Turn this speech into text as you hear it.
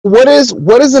What is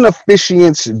an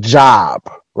officiant's job,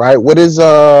 right? What is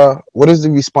the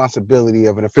responsibility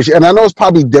of an officiant? And I know it's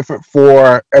probably different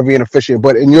for every officiant,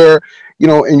 but in your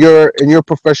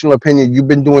professional opinion, you've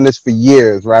been doing this for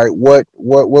years, right? What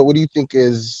do you think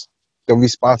is the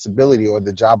responsibility or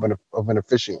the job of an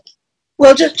officiant?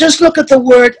 Well, just look at the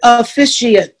word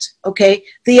officiant, okay?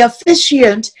 The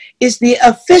officiant is the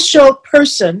official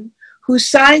person who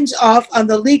signs off on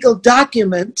the legal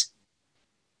document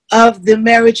of the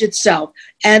marriage itself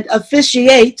and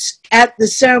officiates at the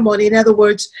ceremony. In other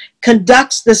words,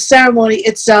 conducts the ceremony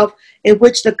itself, in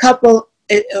which the couple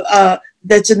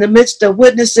that's in the midst of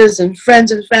witnesses and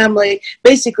friends and family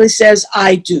basically says,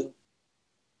 I do.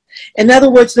 In other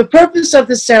words, the purpose of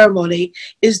the ceremony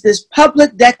is this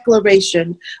public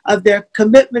declaration of their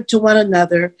commitment to one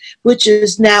another, which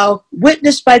is now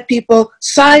witnessed by people,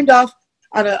 signed off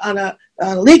on a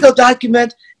legal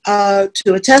document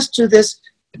to attest to this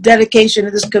dedication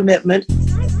and this commitment.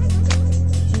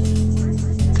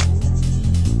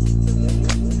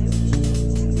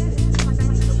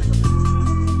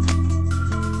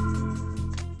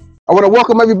 I want to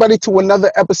welcome everybody to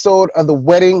another episode of the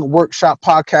Wedding Workshop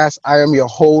Podcast. I am your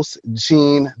host,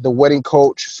 Gene, the wedding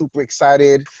coach. Super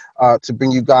excited to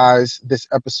bring you guys this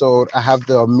episode. I have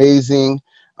the amazing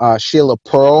Sheila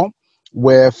Pearl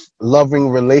with Loving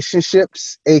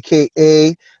Relationships,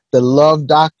 aka the Love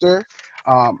Doctor,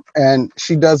 and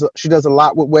she does a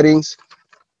lot with weddings,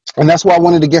 and that's why I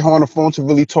wanted to get her on the phone to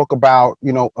really talk about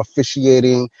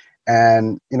officiating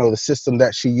and the system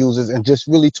that she uses, and just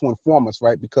really to inform us,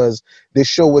 right? Because this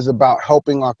show is about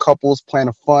helping our couples plan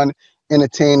a fun,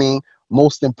 entertaining,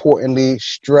 most importantly,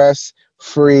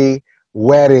 stress-free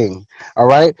wedding. All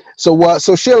right. So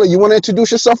Sheila, you want to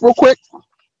introduce yourself real quick?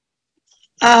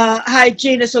 Hi,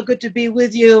 Gina. So good to be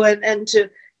with you and to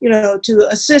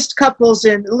assist couples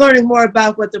in learning more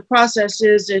about what the process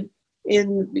is in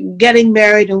getting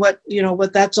married and what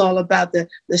that's all about, the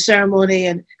ceremony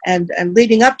and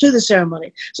leading up to the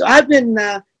ceremony. So I've been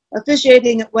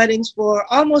officiating at weddings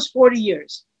for almost 40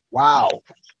 years. Wow.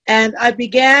 And I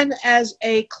began as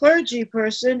a clergy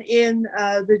person in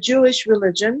the Jewish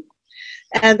religion.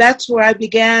 And that's where I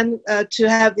began to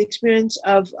have the experience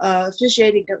of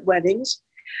officiating at weddings.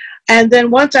 And then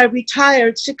once I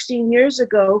retired 16 years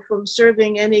ago from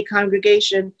serving any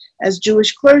congregation as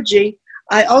Jewish clergy,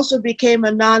 I also became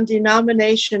a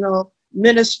non-denominational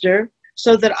minister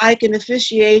so that I can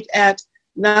officiate at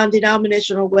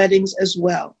non-denominational weddings as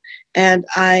well. And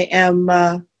I am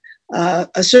a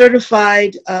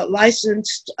certified,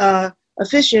 licensed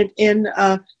officiant in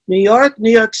New York.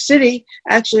 New York City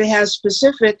actually has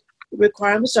specific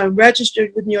requirements. I'm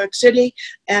registered with New York City,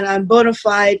 and I'm bona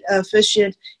fide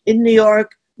officiant in New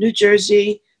York, New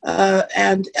Jersey,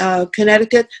 and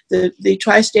Connecticut, the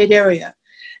tri-state area.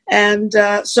 And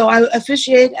so I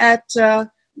officiate at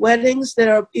weddings that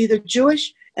are either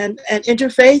Jewish and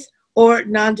interfaith or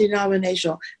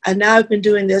non-denominational. And now I've been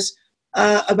doing this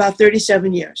about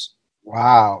 37 years.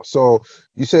 Wow. So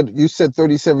you said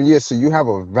 37 years. So you have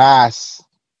a vast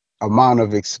amount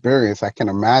of experience. I can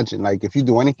imagine, like, if you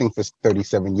do anything for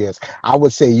 37 years, I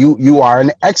would say you are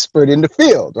an expert in the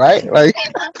field, right? Like,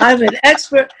 I'm an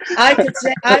expert. I could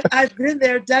say I've been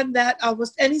there, done that.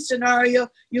 Almost any scenario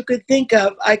you could think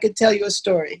of, I could tell you a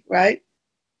story, right?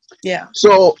 Yeah.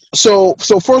 So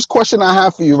first question I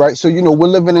have for you, right? So we're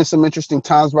living in some interesting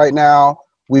times right now.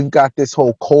 We've got this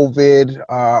whole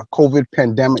COVID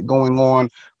pandemic going on.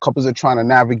 Couples are trying to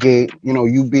navigate.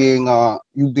 You being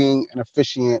an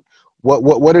officiant,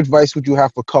 what advice would you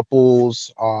have for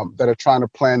couples that are trying to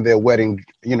plan their wedding,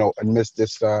 amidst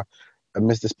this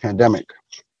pandemic?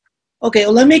 Okay,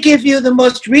 well, let me give you the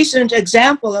most recent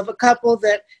example of a couple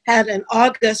that had an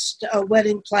August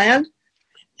wedding planned,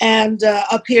 and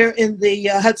up here in the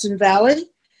Hudson Valley,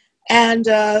 and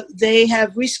they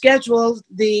have rescheduled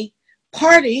the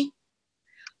party,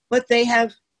 but they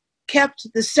have kept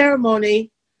the ceremony,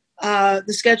 the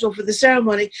schedule for the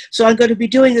ceremony. So I'm going to be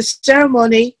doing the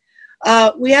ceremony.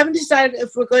 We haven't decided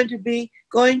if we're going to be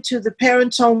going to the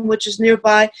parents' home, which is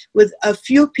nearby, with a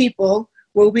few people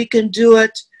where we can do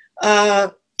it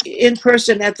in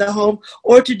person at the home,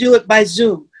 or to do it by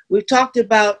Zoom. We've talked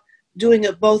about doing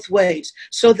it both ways,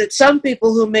 so that some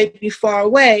people who may be far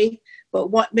away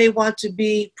but may want to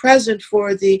be present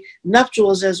for the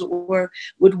nuptials, as it were,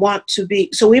 would want to be.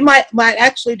 So we might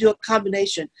actually do a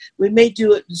combination. We may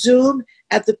do it Zoom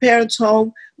at the parents'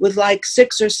 home with like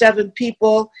 6 or 7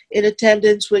 people in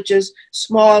attendance, which is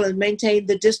small, and maintain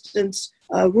the distance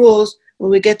rules.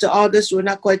 When we get to August, we're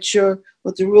not quite sure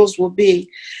what the rules will be.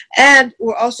 And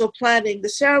we're also planning the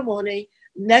ceremony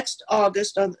next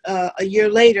August, a year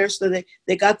later. So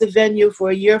they got the venue for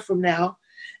a year from now.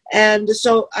 And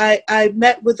so I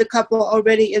met with the couple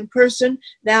already in person.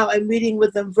 Now I'm meeting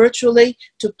with them virtually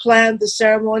to plan the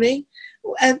ceremony.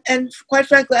 And quite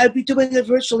frankly, I'd be doing it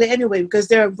virtually anyway because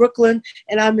they're in Brooklyn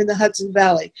and I'm in the Hudson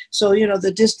Valley. So, you know,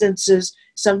 the distance is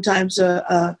sometimes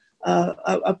a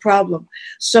problem.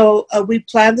 So we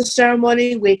plan the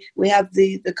ceremony, we have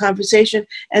the conversation,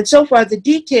 and so far the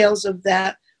details of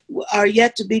that are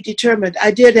yet to be determined.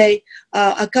 I did a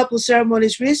couple of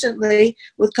ceremonies recently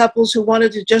with couples who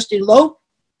wanted to just elope.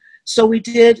 So we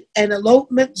did an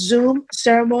elopement Zoom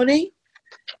ceremony,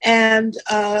 and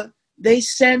they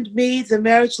send me the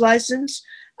marriage license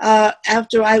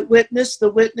after I witness.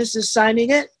 The witness is signing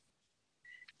it,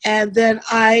 and then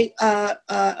I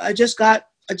just got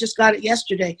it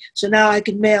yesterday. So now I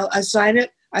can mail. I sign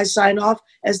it. I sign off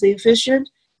as the officiant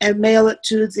and mail it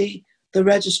to the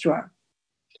registrar.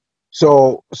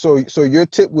 So your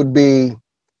tip would be,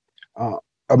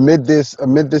 amid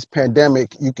this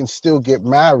pandemic, you can still get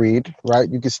married, right?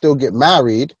 You can still get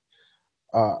married,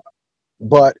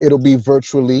 but it'll be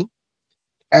virtually,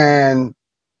 and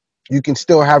you can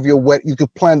still have your you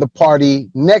could plan the party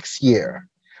next year.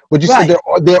 But you Right.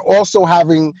 said they're also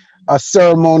having a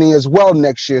ceremony as well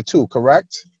next year too,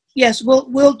 correct? Yes,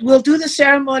 we'll do the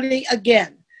ceremony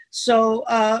again. So,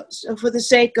 so for the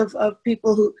sake of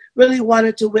people who really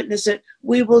wanted to witness it,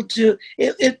 we will do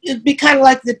it. It'd be kind of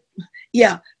like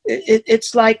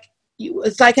it's like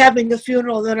having a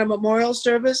funeral and then a memorial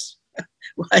service.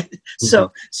 Right. Mm-hmm.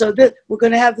 So we're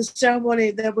going to have the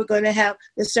ceremony, then we're going to have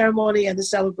the ceremony and the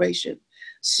celebration.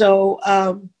 So,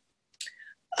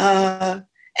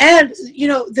 and you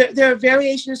know, there are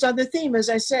variations on the theme, as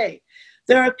I say.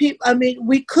 There are people. I mean,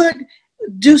 we could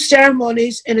do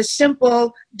ceremonies in a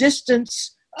simple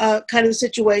distance kind of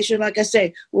situation, like I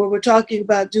say, where we're talking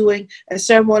about doing a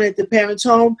ceremony at the parents'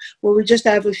 home, where we just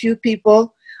have a few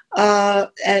people,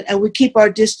 and we keep our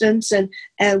distance, and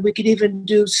we could even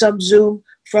do some Zoom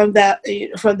from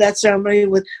that ceremony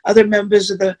with other members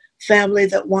of the family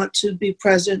that want to be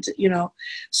present, you know.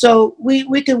 So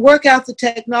we can work out the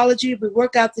technology, we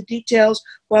work out the details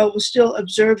while we're still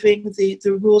observing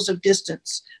the rules of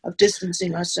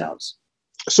distancing ourselves.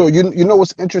 So you know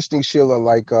what's interesting, Sheila,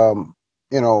 like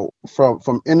you know,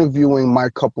 from interviewing my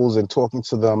couples and talking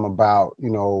to them about, you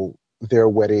know, their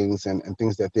weddings and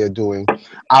things that they're doing,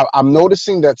 I'm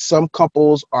noticing that some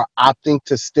couples are opting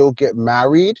to still get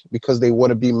married because they want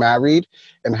to be married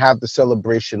and have the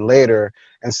celebration later,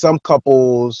 and some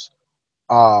couples,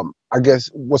 I guess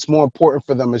what's more important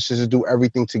for them is just to do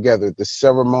everything together, the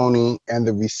ceremony and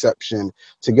the reception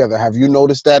together. Have you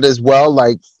noticed that as well?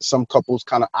 Like some couples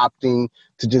kind of opting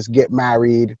to just get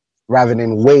married rather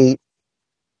than wait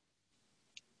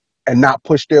and not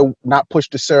push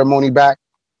the ceremony back?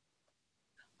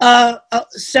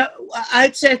 So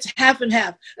I'd say it's half and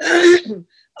half.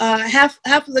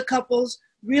 Half of the couples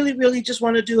really just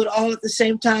want to do it all at the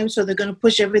same time, so they're going to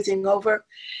push everything over.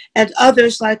 And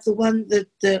others, like the one that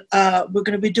we're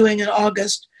going to be doing in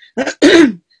August,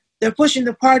 they're pushing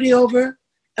the party over,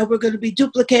 and we're going to be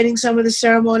duplicating some of the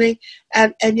ceremony,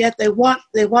 and yet they want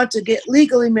to get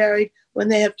legally married when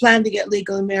they had planned to get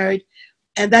legally married,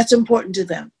 and that's important to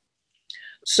them.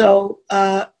 So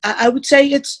I would say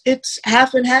it's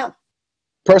half and half.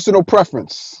 Personal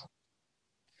preference.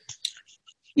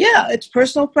 Yeah, it's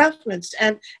personal preference,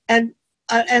 and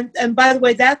by the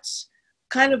way, that's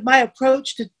kind of my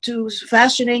approach to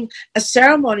fashioning a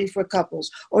ceremony for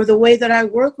couples, or the way that I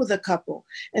work with a couple.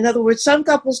 In other words, some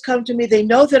couples come to me, they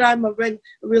know that I'm a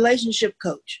relationship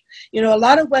coach. You know, a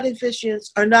lot of wedding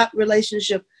officiants are not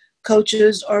relationship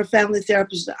coaches or family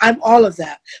therapists. I'm all of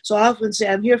that. So I often say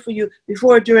I'm here for you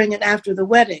before, during, and after the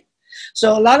wedding.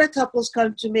 So a lot of couples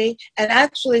come to me, and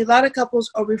actually a lot of couples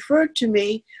are referred to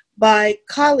me by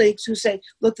colleagues who say,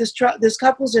 look, this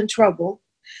couple's in trouble.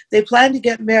 They plan to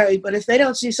get married, but if they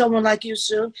don't see someone like you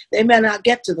soon, they may not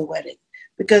get to the wedding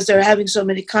because they're having so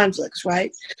many conflicts,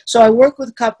 right? So I work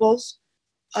with couples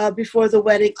before the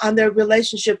wedding on their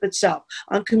relationship itself,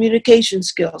 on communication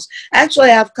skills. Actually,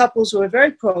 I have couples who are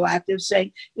very proactive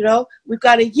saying, you know, we've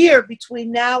got a year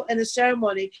between now and the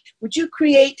ceremony. Would you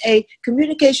create a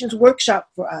communications workshop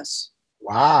for us?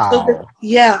 Wow. So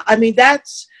yeah, I mean,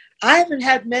 I haven't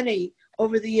had many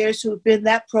over the years who have been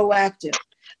that proactive,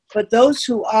 but those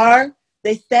who are,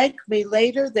 they thank me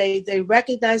later. They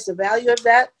recognize the value of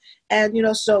that. And, you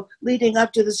know, so leading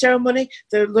up to the ceremony,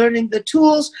 they're learning the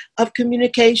tools of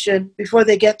communication before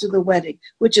they get to the wedding,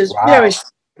 which is very,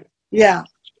 yeah.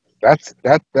 That's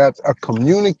a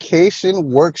communication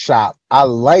workshop. I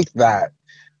like that.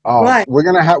 Right. We're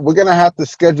gonna have to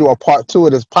schedule a part two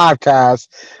of this podcast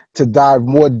to dive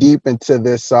more deep into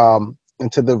this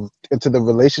into the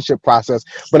relationship process.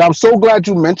 But I'm so glad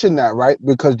you mentioned that, right?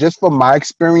 Because just from my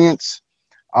experience,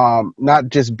 not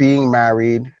just being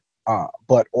married,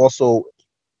 but also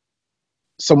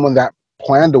someone that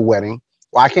planned a wedding.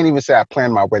 Well, I can't even say I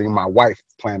planned my wedding. My wife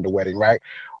planned the wedding, right?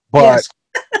 But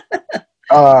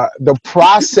Yes. the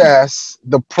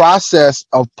process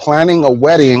of planning a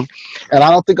wedding, and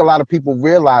I don't think a lot of people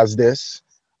realize this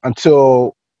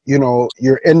until you're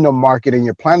in the market and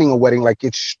you're planning a wedding. Like,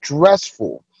 it's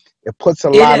stressful. It puts a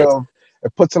It lot is. of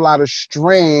it puts a lot of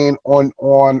strain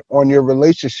on your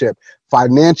relationship.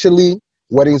 Financially,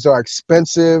 weddings are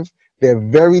expensive. They're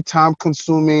very time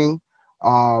consuming.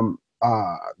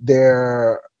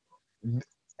 They're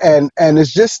and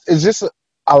it's just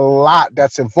a lot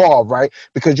that's involved, right?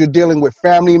 Because you're dealing with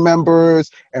family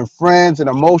members and friends, and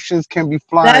emotions can be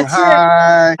flying That's it.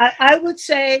 high. I would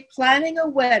say planning a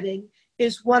wedding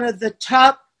is one of the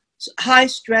top high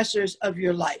stressors of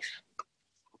your life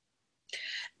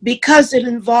because it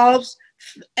involves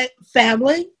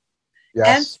family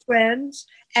and Yes. friends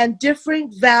and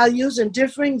differing values and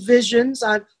differing visions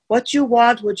on what you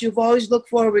want, what you've always looked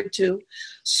forward to.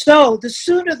 So the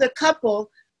sooner the couple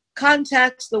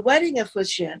contacts the wedding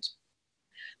officiant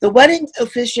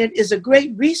is a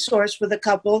great resource for the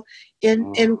couple in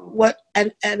what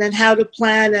and how to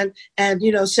plan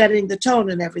and setting the tone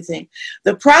and everything.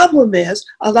 The problem is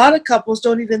a lot of couples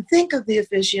don't even think of the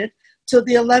officiant till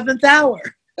the 11th hour.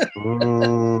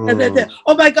 And then, Mm.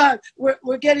 oh my God,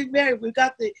 we're getting married. We've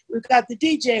got the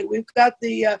DJ, we've got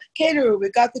the caterer,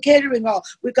 we've got the catering hall,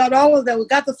 we've got all of that. We've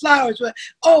got the flowers.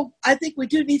 Oh, I think we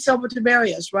do need someone to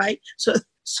marry us, right? So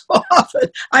often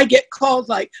I get called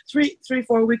like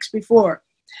 4 weeks before.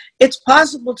 It's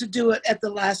possible to do it at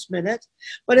the last minute,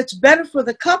 but it's better for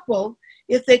the couple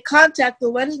if they contact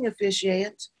the wedding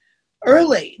officiant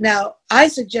early. Now, I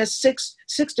suggest six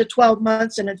to 12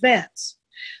 months in advance.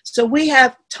 So we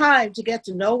have time to get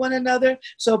to know one another.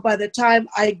 So by the time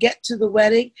I get to the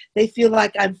wedding, they feel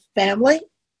like I'm family,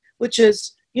 which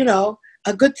is,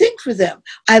 a good thing for them.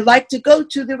 I like to go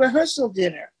to the rehearsal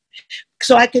dinner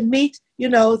so I can meet,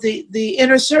 the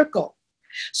inner circle.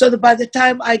 So that by the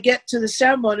time I get to the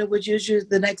ceremony, which is usually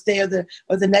the next day or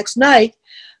the next night,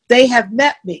 they have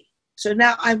met me. So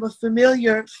now I'm a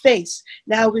familiar face.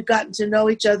 Now we've gotten to know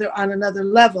each other on another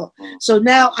level. So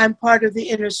now I'm part of the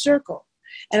inner circle.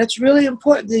 And it's really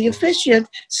important. The officiant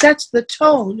sets the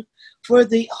tone for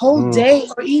the whole Mm. day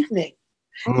or evening.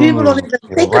 People don't even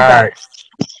You're think about right.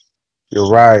 You're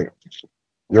right.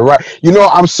 You're right.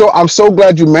 I'm so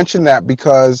glad you mentioned that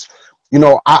because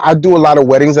I do a lot of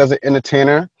weddings as an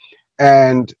entertainer,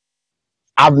 and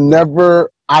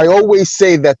I always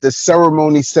say that the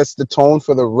ceremony sets the tone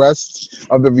for the rest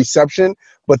of the reception,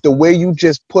 but the way you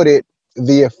just put it,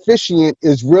 the officiant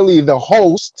is really the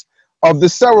host of the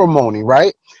ceremony,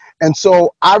 right? And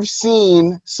so I've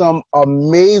seen some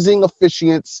amazing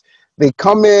officiants. They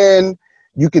come in,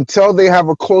 you can tell they have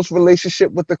a close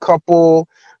relationship with the couple.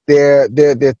 They're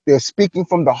speaking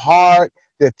from the heart.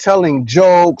 They're telling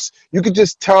jokes. You could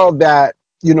just tell that,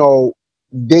 you know,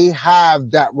 they have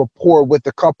that rapport with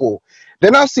the couple.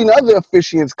 Then I've seen other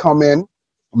officiants come in,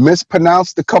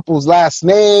 mispronounce the couple's last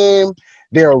name.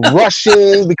 They're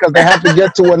rushing because they have to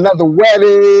get to another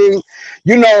wedding,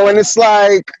 and it's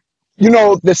like,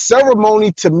 the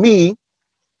ceremony to me,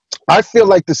 I feel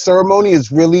like the ceremony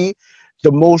is really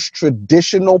the most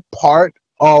traditional part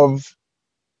of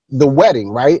the wedding,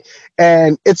 right?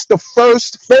 And it's the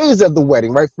first phase of the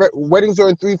wedding, right? Weddings are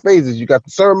in three phases. You got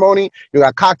the ceremony, you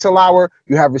got cocktail hour,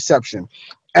 you have reception.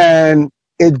 And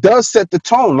it does set the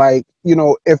tone. Like,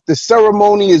 if the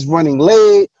ceremony is running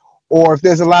late or if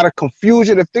there's a lot of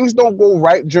confusion, if things don't go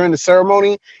right during the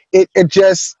ceremony, it could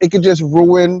just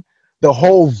ruin the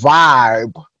whole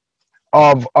vibe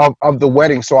of the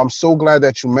wedding. So I'm so glad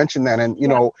that you mentioned that. And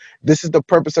it. this is the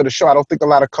purpose of the show. I don't think a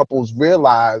lot of couples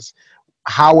realize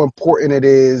how important it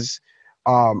is,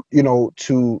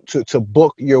 to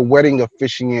book your wedding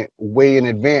officiant way in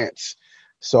advance.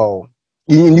 So,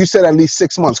 and you said at least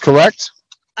 6 months, correct?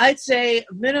 I'd say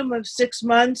a minimum of 6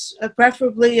 months,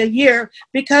 preferably a year,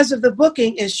 because of the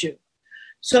booking issue.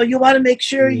 So you want to make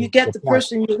sure you get Good the point.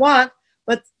 person you want,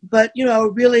 but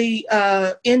really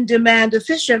in demand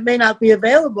officiant may not be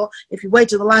available if you wait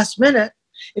to the last minute.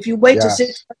 If you wait to Yes.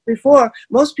 6 months before,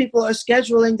 most people are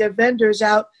scheduling their vendors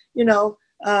out,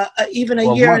 even a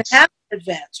 12 year and a months. half in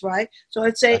advance, right? So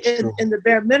I'd say That's true. in the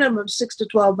bare minimum, 6 to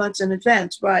 12 months in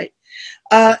advance, right?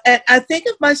 And I think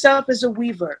of myself as a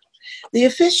weaver. The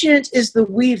officiant is the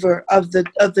weaver of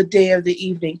the day or the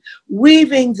evening,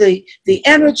 weaving the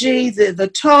energy,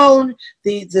 the tone,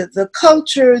 the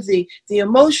culture, the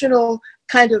emotional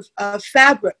kind of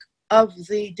fabric of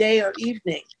the day or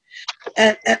evening.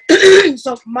 And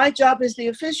so my job as the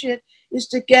officiant is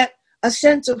to get a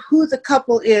sense of who the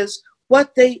couple is,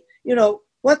 what they,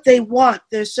 what they want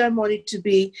their ceremony to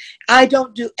be. I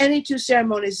don't do any two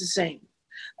ceremonies the same.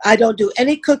 I don't do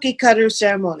any cookie cutter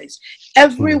ceremonies.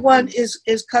 Everyone is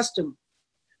custom.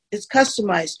 It's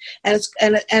customized, and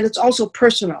it's also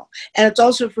personal, and it's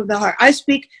also from the heart. I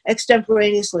speak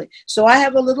extemporaneously, so I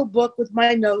have a little book with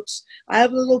my notes. I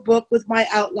have a little book with my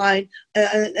outline,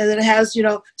 and it has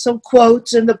some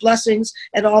quotes and the blessings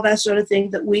and all that sort of thing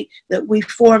that we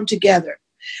form together.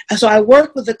 And so I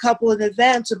work with the couple in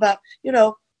advance about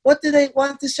what do they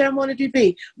want the ceremony to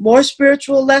be? More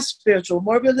spiritual, less spiritual,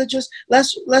 more religious,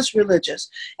 less religious.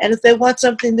 And if they want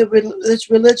something that's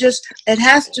religious, it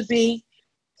has to be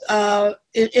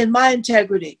in my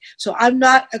integrity. So I'm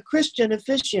not a Christian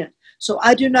officiant. So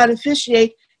I do not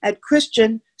officiate at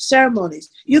Christian ceremonies.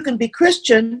 You can be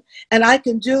Christian and I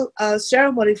can do a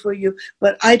ceremony for you,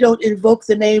 but I don't invoke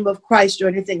the name of Christ or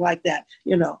anything like that,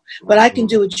 But I can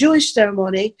do a Jewish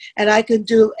ceremony, and I can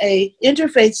do a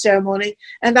interfaith ceremony,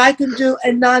 and I can do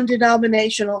a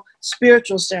non-denominational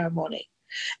spiritual ceremony.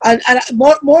 And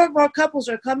more and more couples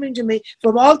are coming to me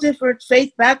from all different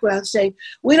faith backgrounds saying,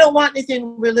 we don't want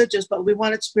anything religious, but we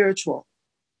want it spiritual.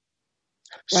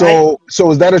 So,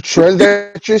 so is that a trend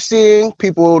that you're seeing?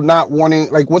 People not wanting,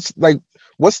 what's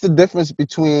the difference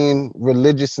between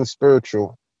religious and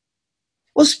spiritual?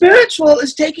 Well, spiritual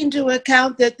is taking into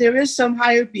account that there is some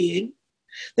higher being,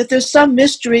 that there's some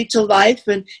mystery to life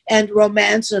and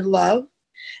romance and love.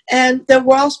 And that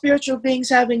we're all spiritual beings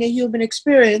having a human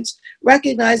experience,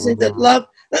 recognizing that love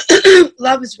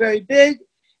is very big,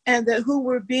 and that who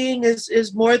we're being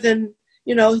is more than,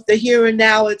 the here and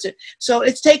now. So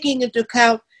it's taking into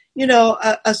account,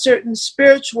 a certain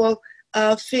spiritual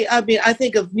I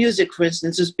think of music, for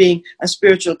instance, as being a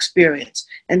spiritual experience,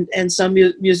 and some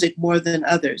music more than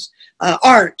others.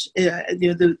 Art,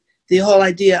 the whole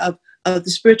idea of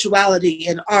the spirituality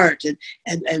in art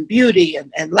and beauty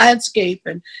and landscape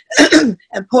and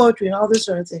and poetry and all this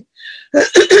sort of thing.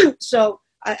 So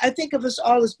I think of us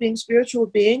all as being spiritual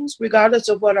beings, regardless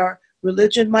of what our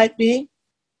religion might be.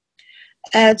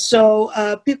 And so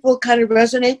people kind of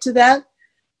resonate to that.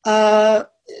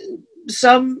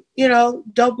 Some,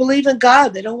 don't believe in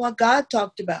God. They don't want God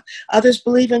talked about. Others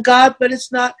believe in God, but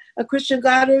it's not a Christian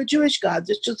God or a Jewish God.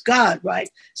 It's just God, right?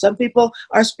 Some people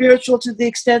are spiritual to the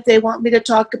extent they want me to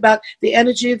talk about the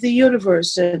energy of the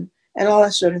universe and all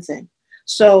that sort of thing.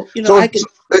 So, I can...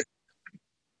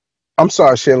 I'm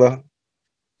sorry, Sheila.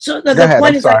 So the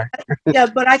point is,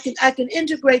 but I can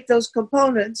integrate those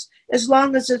components as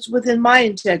long as it's within my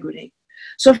integrity.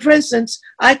 So, for instance,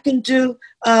 I can do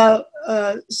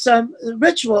some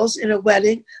rituals in a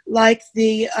wedding, like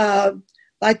the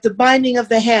binding of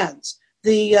the hands.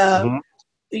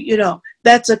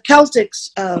 That's a Celtic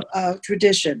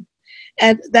tradition,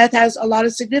 and that has a lot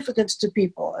of significance to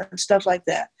people and stuff like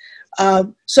that.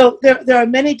 So there are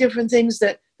many different things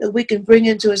that we can bring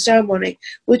into a ceremony,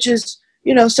 which is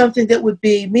something that would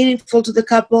be meaningful to the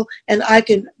couple, and I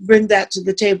can bring that to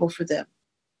the table for them.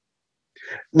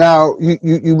 Now,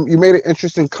 you made an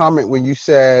interesting comment when you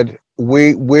said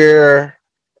we're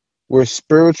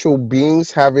spiritual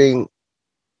beings having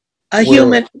a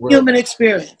human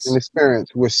experience. An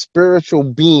experience. We're spiritual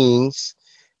beings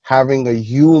having a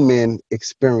human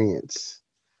experience.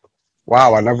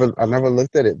 Wow, I never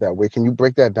looked at it that way. Can you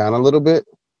break that down a little bit?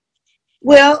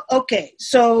 Well, okay.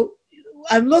 So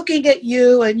I'm looking at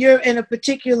you, and you're in a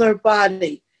particular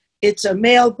body. It's a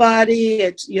male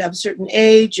body. You have a certain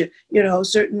age,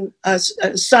 certain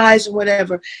size and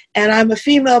whatever. And I'm a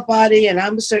female body, and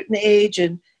I'm a certain age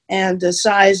and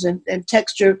size and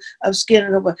texture of skin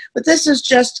and whatever. But this is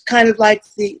just kind of like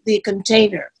the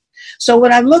container. So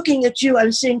when I'm looking at you,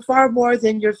 I'm seeing far more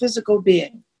than your physical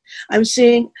being. I'm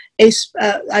seeing I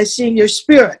see your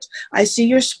spirit. I see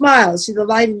your smile. I see the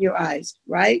light in your eyes.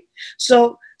 Right.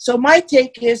 So my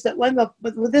take is that when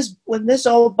this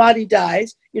old body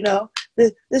dies,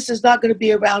 this is not going to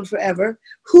be around forever.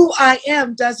 Who I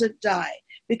am doesn't die,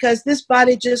 because this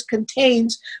body just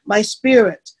contains my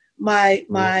spirit, my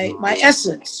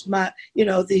essence,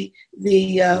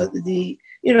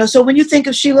 So when you think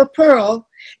of Sheila Pearl,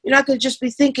 you're not going to just be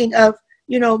thinking of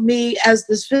me as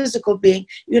this physical being.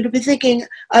 You're going to be thinking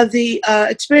of the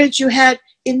experience you had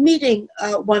in meeting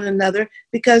one another,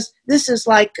 because this is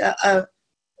like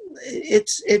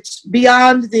it's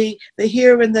beyond the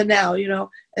here and the now.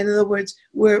 In other words,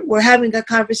 we're having a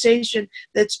conversation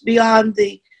that's beyond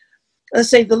the, let's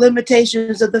say, the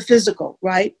limitations of the physical,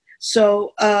 right?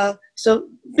 So, so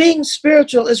being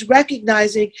spiritual is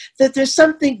recognizing that there's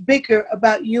something bigger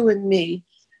about you and me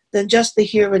than just the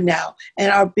here and now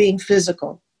and our being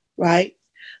physical, right?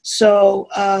 So,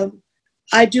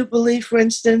 I do believe, for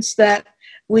instance, that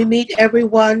we meet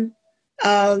everyone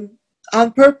on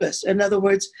purpose. In other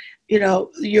words, you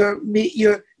know,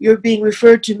 you're being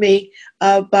referred to me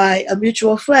by a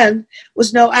mutual friend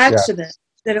was no accident.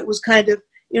 That it was kind of,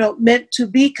 you know, meant to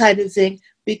be kind of thing,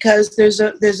 because there's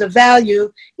a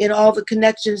value in all the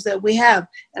connections that we have,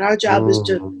 and our job is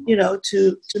to, you know,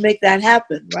 to make that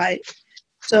happen, right?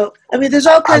 So I mean, there's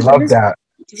all kinds of that.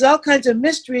 there's all kinds of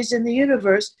mysteries in the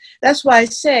universe. That's why I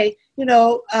say, you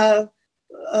know,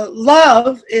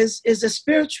 love is a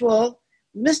spiritual,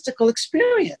 mystical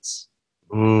experience,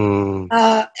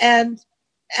 and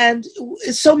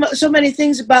so many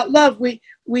things about love we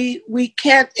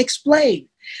can't explain.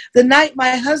 The night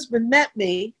my husband met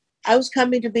me, I was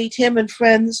coming to meet him and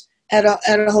friends at a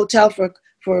hotel for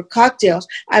cocktails.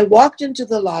 I walked into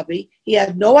the lobby. He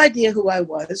had no idea who I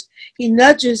was. He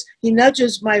nudges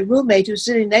my roommate who's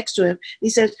sitting next to him. He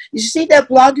says, "You see that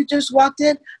blonde who just walked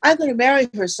in? I'm going to marry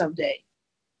her someday."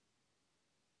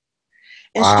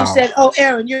 And she said, "Oh,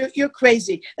 Aaron, you're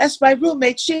crazy. That's my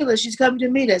roommate, Sheila. She's coming to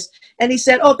meet us." And he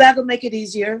said, "Oh, that'll make it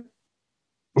easier."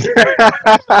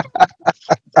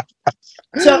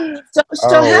 So how did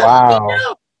he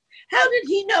know? How did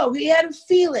he know? He had a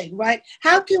feeling, right?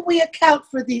 How can we account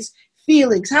for these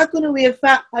feelings? How can we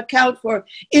account for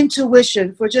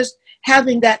intuition, for just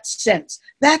having that sense?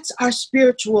 That's our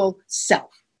spiritual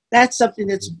self. That's something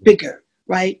that's bigger,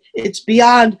 right? It's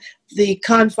beyond the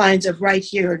confines of right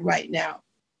here and right now.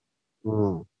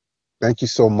 Thank you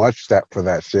so much for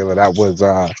that, Sheila. That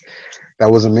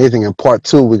was amazing. In part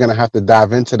two, we're gonna have to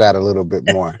dive into that a little bit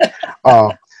more.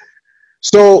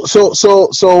 So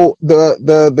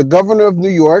the governor of New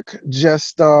York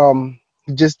just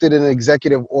did an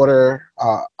executive order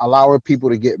allowing people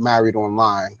to get married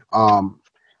online.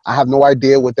 I have no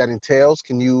idea what that entails.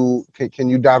 Can you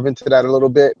dive into that a little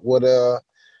bit?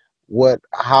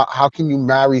 How can you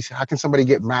marry? How can somebody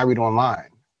get married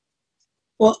online?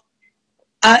 Well,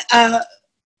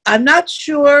 I'm not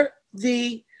sure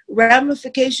the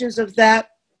ramifications of that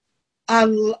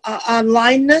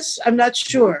onlineness. I'm not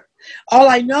sure. All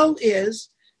I know is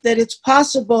that it's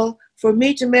possible for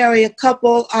me to marry a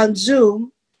couple on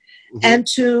Zoom and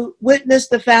to witness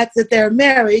the fact that they're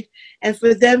married, and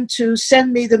for them to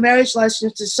send me the marriage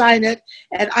license to sign it,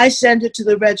 and I send it to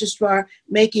the registrar,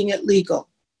 making it legal.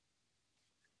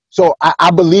 So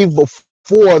I believe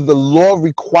before, the law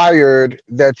required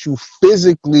that you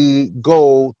physically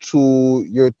go to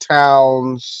your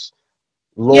town's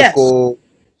local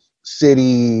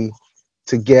city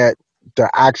to get the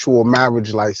actual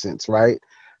marriage license, right?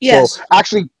 Yes. So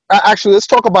actually, let's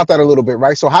talk about that a little bit,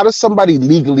 right? So how does somebody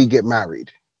legally get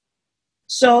married?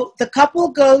 So the couple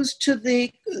goes to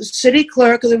the city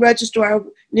clerk or the registrar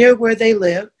near where they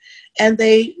live, and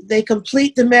they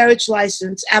complete the marriage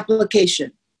license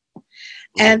application.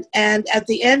 And at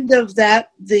the end of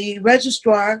that, the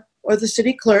registrar or the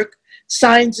city clerk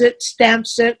signs it,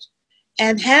 stamps it,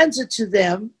 and hands it to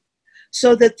them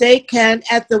so that they can,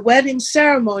 at the wedding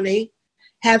ceremony,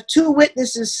 have two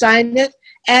witnesses sign it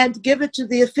and give it to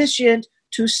the officiant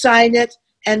to sign it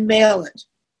and mail it.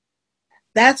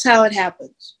 That's how it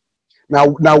happens. Now,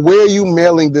 where are you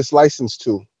mailing this license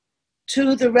to?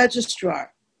 To the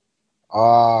registrar.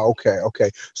 Okay.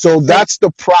 So that's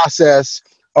the process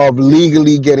of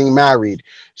legally getting married.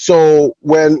 So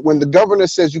when the governor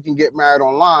says you can get married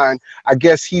online, I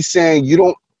guess he's saying you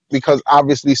don't, because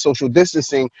obviously social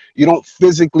distancing, you don't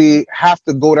physically have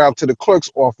to go down to the clerk's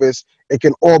office. It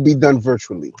can all be done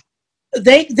virtually.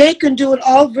 They can do it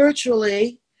all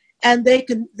virtually, and they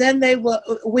send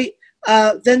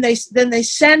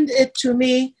it to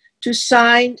me to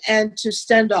sign and to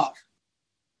send off.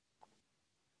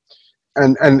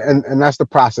 And that's the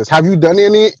process. Have you done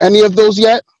any of those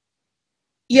yet?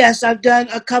 Yes, I've done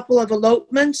a couple of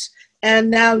elopements, and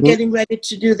now I'm getting ready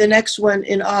to do the next one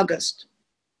in August.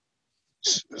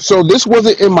 So this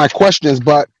wasn't in my questions,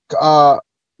 but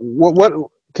what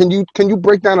can you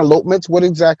break down elopements? What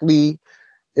exactly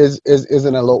is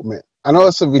an elopement? I know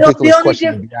it's a ridiculous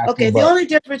question to be asking, the only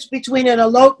difference between an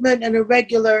elopement and a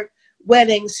regular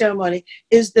wedding ceremony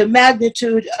is the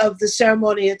magnitude of the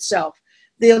ceremony itself.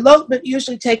 The elopement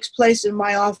usually takes place in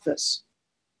my office,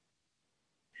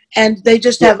 and they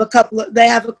just have a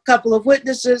couple of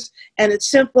witnesses, and it's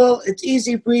simple, it's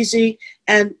easy breezy,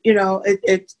 and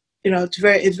it's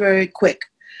very quick.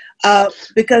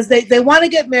 because they want to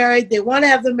get married, they want to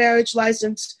have the marriage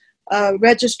license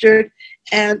registered,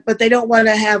 but they don't want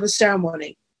to have a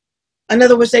ceremony. In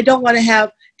other words, they don't want to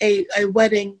have a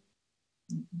wedding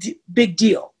big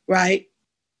deal, right?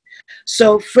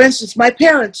 So, for instance, my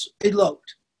parents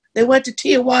eloped. They went to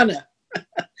Tijuana.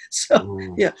 So,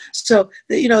 yeah. So,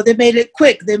 they made it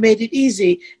quick. They made it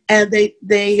easy. And they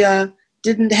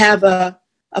didn't have a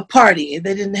party.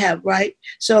 They didn't have, right?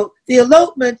 So the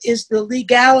elopement is the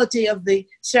legality of the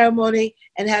ceremony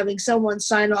and having someone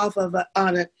sign off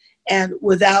on it, and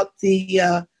without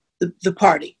the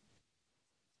party.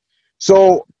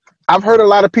 So I've heard a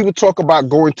lot of people talk about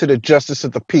going to the justice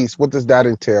of the peace. What does that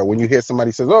entail? When you hear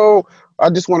somebody says, "Oh, I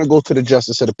just want to go to the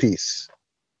justice of the peace."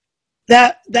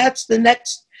 That's the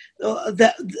next.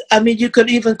 You could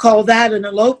even call that an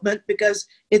elopement because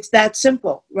it's that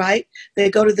simple, right?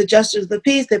 They go to the justice of the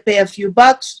peace, they pay a few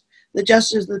bucks, the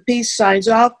justice of the peace signs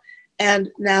off, and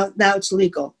now it's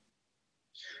legal.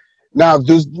 Now,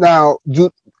 do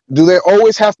there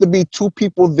always have to be two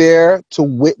people there to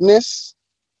witness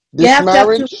this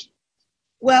marriage?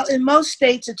 Well, in most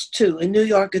states it's two. In New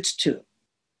York, it's two.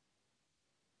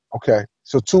 Okay,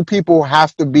 so two people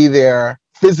have to be there,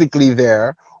 physically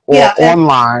there, or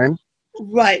online.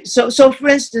 Right. So for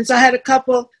instance, I had a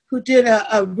couple who did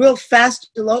a real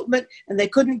fast elopement and they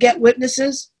couldn't get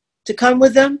witnesses to come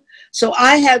with them. So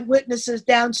I had witnesses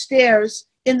downstairs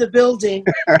in the building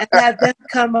and had them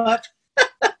come up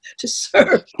to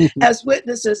serve as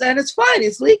witnesses. And it's fine.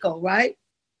 It's legal, right?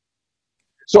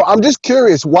 So I'm just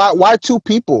curious, why two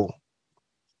people?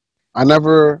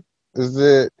 Is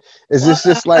this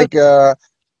just like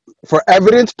for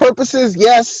evidence purposes?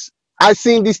 Yes, I've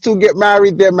seen these two get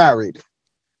married, they're married.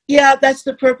 Yeah, that's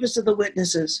the purpose of the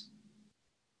witnesses.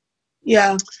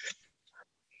 Yeah.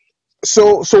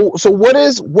 So what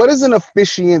is an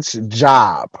officiant's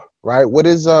job, right? What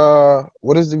is the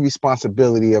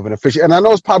responsibility of an officiant? And I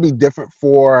know it's probably different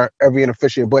for every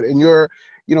officiant, but in your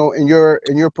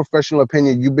professional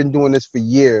opinion, you've been doing this for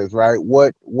years, right?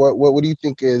 What do you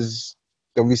think is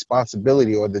the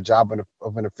responsibility or the job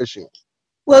of an officiant?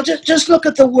 Well, just look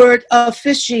at the word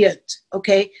officiant,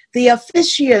 okay? The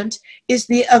officiant is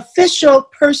the official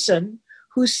person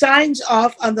who signs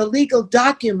off on the legal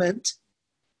document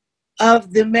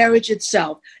of the marriage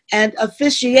itself and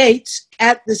officiates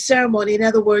at the ceremony. In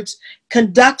other words,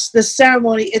 conducts the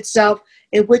ceremony itself,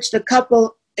 in which the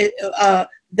couple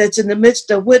that's in the midst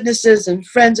of witnesses and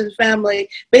friends and family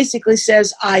basically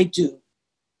says, "I do."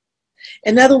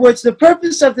 In other words, the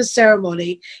purpose of the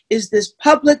ceremony is this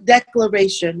public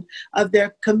declaration of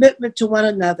their commitment to one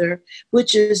another,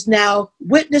 which is now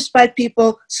witnessed by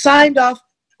people, signed off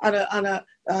on a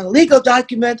legal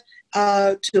document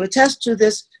to attest to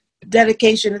this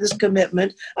dedication and this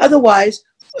commitment. Otherwise,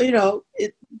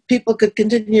 people could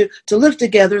continue to live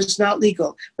together. It's not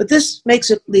legal. But this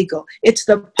makes it legal. It's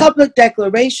the public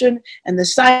declaration and the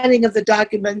signing of the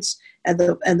documents and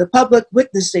the public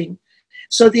witnessing.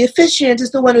 So the officiant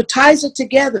is the one who ties it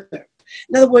together.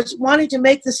 In other words, wanting to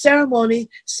make the ceremony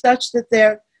such that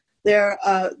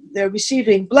they're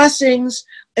receiving blessings,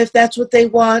 if that's what they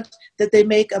want, that they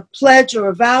make a pledge or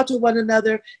a vow to one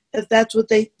another, if that's what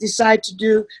they decide to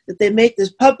do, that they make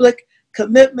this public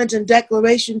commitment and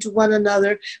declaration to one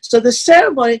another. So the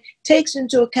ceremony takes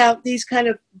into account these kind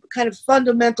of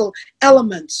fundamental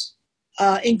elements,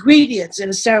 ingredients in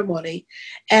a ceremony,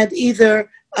 and either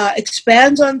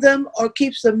expands on them or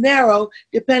keeps them narrow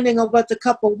depending on what the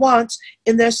couple wants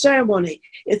in their ceremony.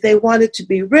 If they want it to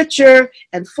be richer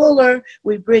and fuller,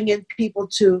 we bring in people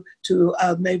to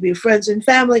maybe friends and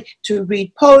family to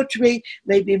read poetry.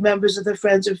 Maybe members of the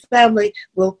friends and family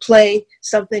will play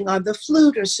something on the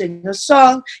flute or sing a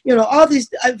song. All these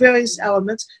various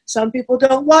elements. Some people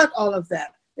don't want all of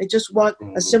that. They just want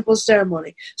a simple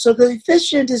ceremony. So the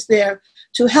officiant is there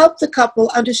to help the couple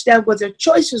understand what their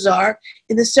choices are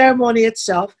in the ceremony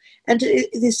itself. And to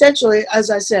essentially, as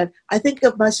I said, I think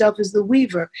of myself as the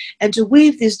weaver, and to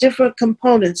weave these different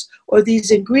components or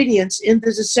these ingredients into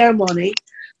the ceremony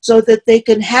so that they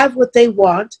can have what they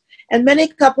want. And many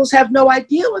couples have no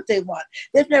idea what they want.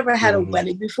 They've never had a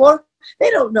wedding before.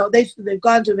 They don't know. They've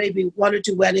gone to maybe one or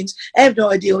two weddings. They have no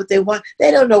idea what they want.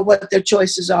 They don't know what their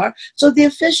choices are. So the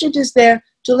officiant is there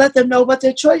to let them know what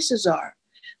their choices are,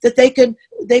 that they can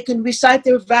recite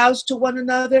their vows to one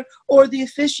another, or the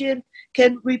officiant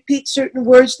can repeat certain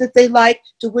words that they like,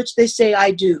 to which they say, "I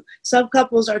do." Some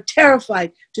couples are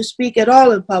terrified to speak at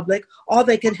all in public. All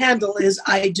they can handle is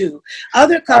 "I do."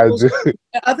 Other couples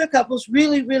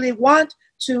really, really want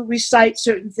to recite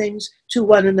certain things to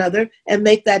one another and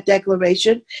make that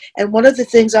declaration. And one of the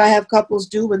things I have couples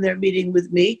do when they're meeting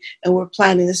with me and we're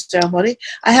planning the ceremony,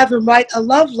 I have them write a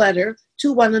love letter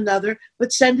to one another,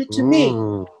 but send it to me.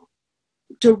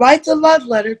 To write the love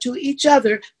letter to each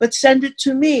other, but send it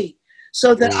to me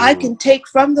so that I can take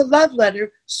from the love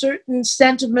letter certain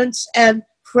sentiments and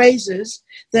phrases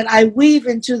that I weave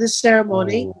into the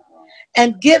ceremony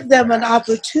and give them an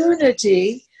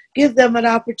opportunity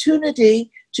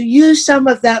to use some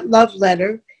of that love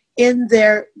letter in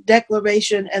their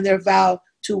declaration and their vow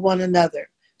to one another.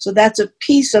 So that's a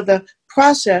piece of the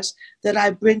process that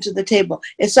I bring to the table.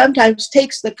 It sometimes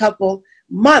takes the couple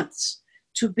months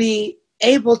to be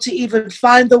able to even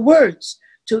find the words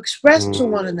to express to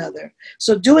one another.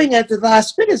 So doing it at the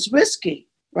last minute is risky,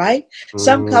 right?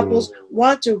 Some couples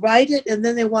want to write it and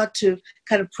then they want to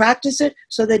kind of practice it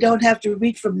so they don't have to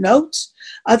read from notes.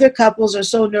 Other couples are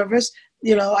so nervous.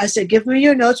 You know, I said, give me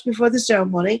your notes before the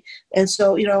ceremony. And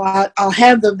so, you know, I'll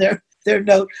hand them their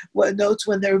notes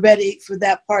when they're ready for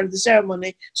that part of the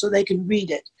ceremony so they can read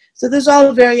it. So there's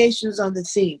all variations on the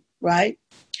theme, right?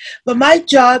 But my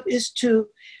job is to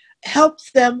help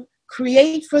them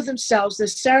create for themselves the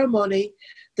ceremony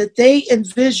that they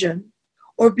envision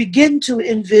or begin to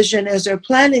envision as they're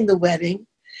planning the wedding,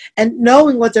 and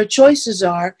knowing what their choices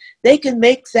are, they can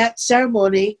make that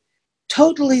ceremony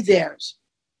totally theirs.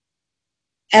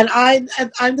 And I'm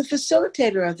the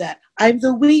facilitator of that. I'm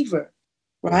the weaver,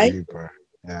 right?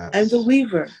 Yes. I'm the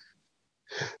weaver.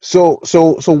 So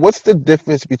what's the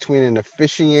difference between an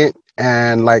officiant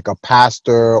and like a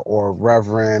pastor or a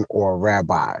reverend or a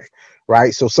rabbi,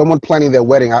 right? So someone planning their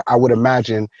wedding, I would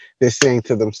imagine they're saying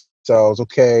to themselves,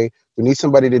 okay, we need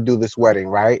somebody to do this wedding,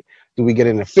 right? Do we get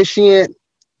an officiant?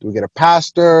 Do we get a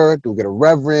pastor? Do we get a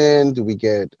reverend? Do we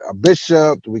get a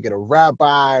bishop? Do we get a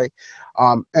rabbi?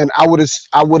 And I would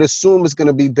assume it's going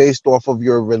to be based off of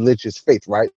your religious faith,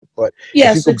 right? But if you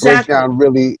Yes, could break exactly. down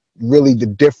really the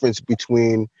difference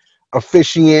between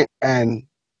officiant and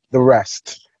the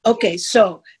rest. Okay,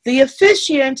 so the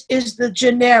officiant is the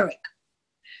generic.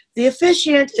 The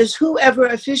officiant is whoever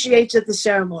officiates at the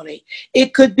ceremony.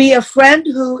 It could be a friend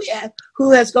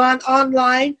who has gone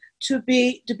online to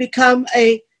become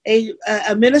a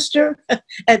minister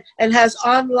and has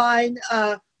online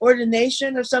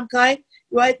ordination of some kind,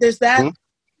 right? There's that.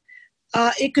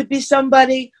 It could be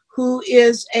somebody who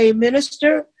is a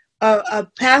minister, a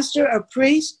pastor, a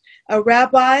priest, a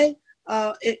rabbi.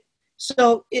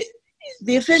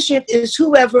 The officiant is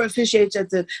whoever officiates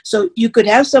at the. So you could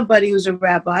have somebody who's a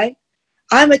rabbi.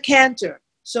 I'm a cantor,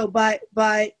 so by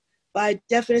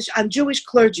definition, I'm Jewish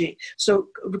clergy. So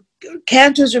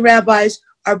cantors and rabbis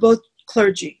are both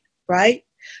clergy, right?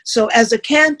 So as a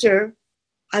cantor,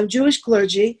 I'm Jewish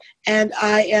clergy, and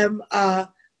I am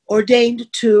ordained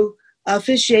to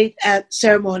officiate at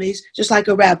ceremonies just like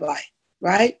a rabbi,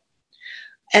 right?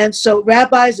 And so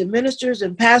rabbis and ministers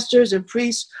and pastors and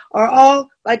priests are all,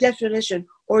 by definition,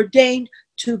 ordained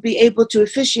to be able to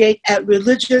officiate at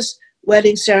religious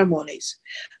wedding ceremonies.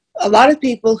 A lot of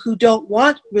people who don't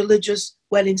want religious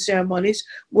wedding ceremonies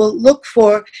will look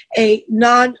for a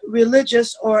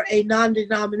non-religious or a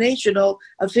non-denominational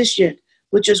officiant,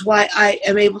 which is why I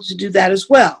am able to do that as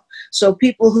well. So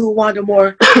people who want a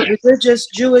more religious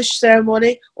Jewish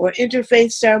ceremony or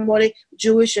interfaith ceremony,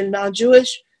 Jewish and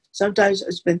non-Jewish, sometimes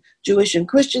it's been Jewish and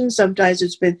Christian, sometimes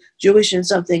it's been Jewish and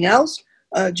something else,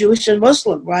 Jewish and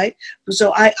Muslim, right?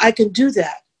 So I can do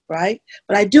that, right?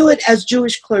 But I do it as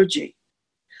Jewish clergy.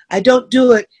 I don't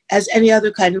do it as any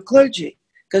other kind of clergy,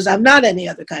 because I'm not any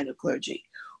other kind of clergy.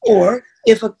 Or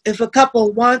if a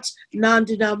couple wants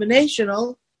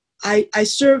non-denominational, I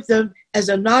serve them as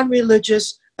a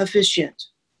non-religious officiant.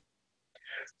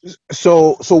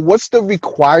 So what's the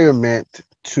requirement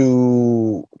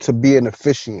to be an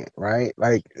officiant, right?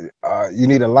 Like you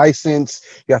need a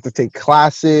license, you have to take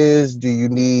classes, do you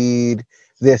need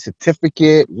their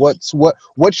certificate? What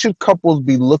should couples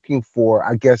be looking for,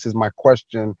 I guess, is my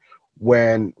question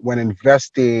when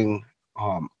investing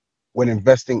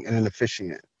in an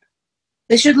officiant.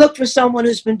 They should look for someone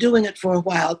who's been doing it for a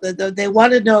while. They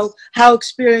want to know how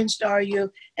experienced are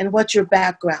you and what's your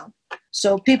background.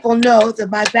 So people know that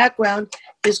my background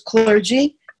is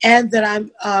clergy and that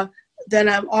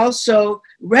I'm also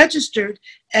registered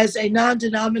as a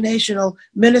non-denominational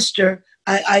minister.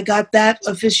 I got that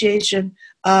officiation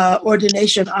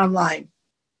ordination online.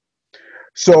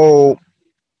 So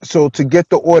to get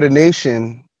the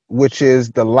ordination, which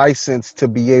is the license to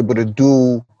be able to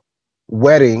do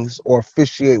weddings or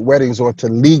officiate weddings or to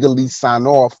legally sign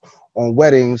off on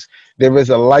weddings, there is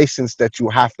a license that you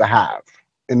have to have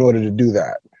in order to do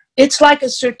that. It's like a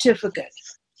certificate.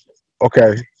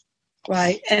 Okay.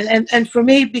 right? And for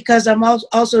me, because I'm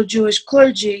also Jewish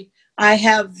clergy, I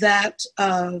have that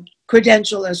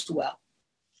credential as well.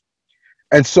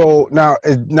 And so now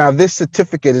this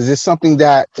certificate, is this something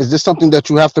that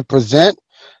you have to present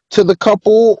to the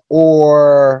couple,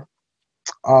 or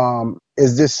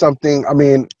is this something, I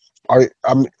mean, are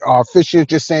officials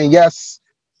just saying, yes,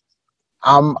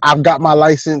 I've got my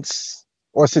license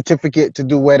or certificate to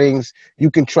do weddings,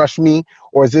 you can trust me?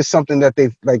 Or is this something that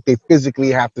they physically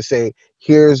have to say,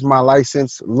 here's my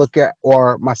license, look at,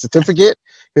 or my certificate,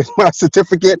 here's my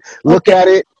certificate, look Okay. at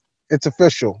it, it's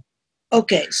official?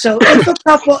 Okay, so if a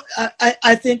couple,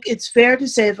 I think it's fair to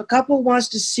say if a couple wants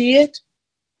to see it,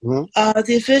 Mhm.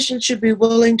 the official should be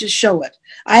willing to show it.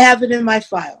 I have it in my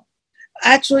file.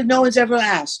 Actually, no one's ever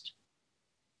asked.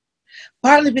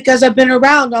 Partly because I've been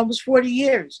around almost 40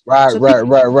 years. Right, So right, people,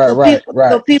 right, right, right,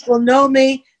 right. so people know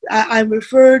me. I'm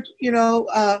referred,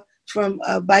 from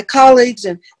by colleagues,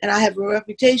 and I have a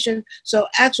reputation. So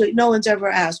actually, no one's ever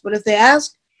asked. But if they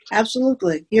ask,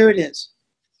 absolutely, here it is.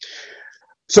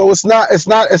 So it's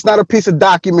not a piece of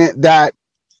document that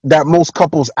most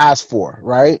couples ask for,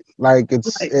 right? Like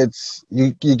Right. it's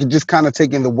you can just kind of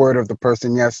take in the word of the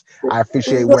person. Yes, I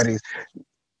officiate Well, weddings.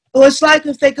 it's like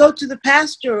if they go to the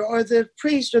pastor or the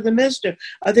priest or the minister,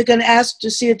 are they going to ask to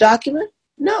see a document?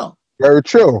 No. Very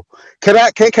true. Can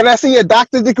I see your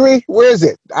doctorate degree? Where is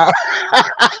it?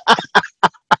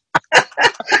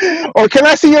 Or can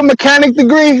I see your mechanic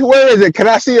degree? Where is it? Can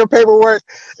I see your paperwork?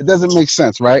 It doesn't make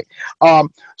sense, right?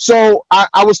 So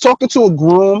I was talking to a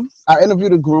groom. I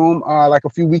interviewed a groom like a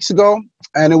few weeks ago,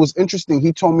 and it was interesting.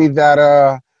 He told me that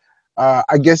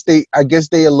I guess they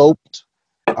eloped.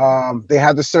 They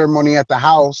had the ceremony at the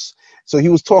house. So he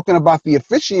was talking about the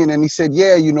officiant, and he said,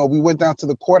 yeah, we went down to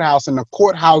the courthouse, and the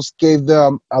courthouse gave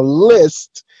them a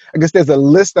list. I guess there's a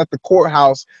list at the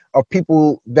courthouse of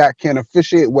people that can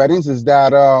officiate weddings. Is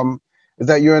that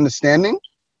your understanding?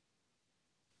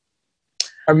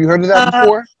 Have you heard of that Uh,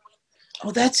 before?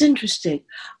 oh, that's interesting.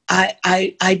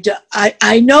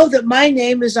 I know that my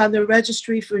name is on the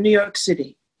registry for New York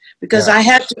City because Yeah.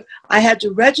 I had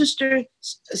to register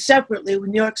separately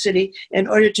with New York City in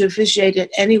order to officiate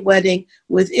at any wedding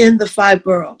within the 5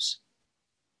 boroughs.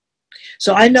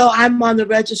 So I know I'm on the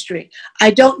registry.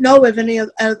 I don't know of any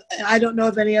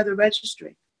other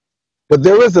registry. But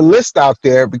there is a list out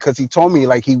there, because he told me,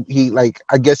 like, he like,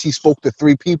 I guess he spoke to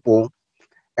 3 people,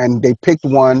 and they picked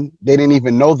one. They didn't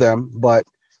even know them, but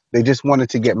they just wanted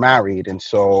to get married, and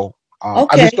so I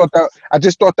Okay.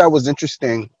 just thought that was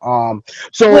interesting.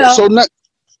 So Well, not,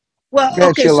 go ahead,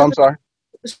 okay. Sheila. I'm sorry.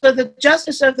 So the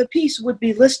justice of the peace would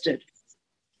be listed,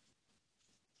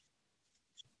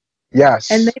 and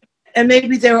Yes,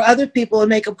 maybe there are other people who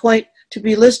make a point to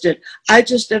be listed. I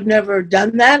just have never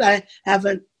done that. I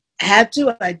haven't had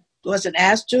to. I wasn't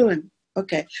asked to, and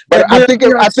okay. but But New I York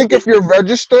think City. if you're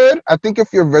registered,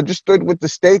 with the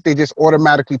state, they just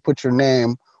automatically put your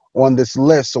name on this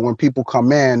list. So when people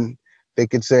come in, they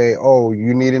could say, "Oh,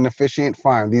 you need an officiant?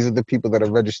 Fine. These are the people that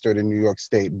are registered in New York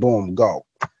State. Boom, go."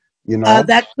 You know.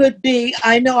 That could be.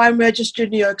 I know I'm registered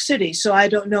in New York City, so I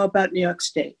don't know about New York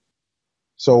State.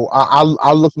 So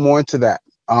I'll look more into that.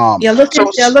 Yeah, So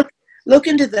look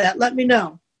into that. Let me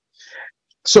know.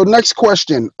 so next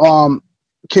question.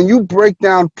 Can you break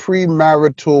down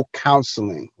premarital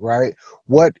counseling? Right.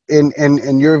 What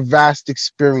in your vast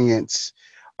experience,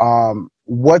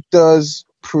 what does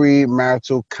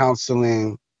premarital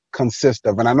counseling consist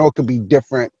of? And I know it could be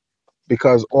different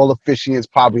because all officiants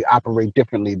probably operate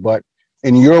differently. But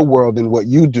in your world and what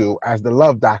you do as the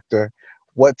love doctor,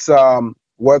 what's premarital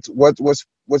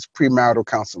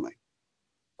counseling?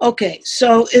 Okay,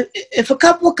 so if a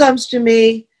couple comes to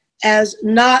me as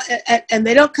not, and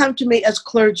they don't come to me as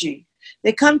clergy,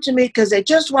 they come to me because they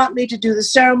just want me to do the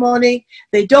ceremony.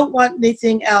 They don't want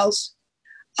anything else.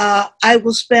 I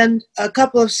will spend a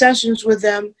couple of sessions with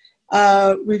them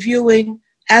reviewing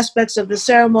aspects of the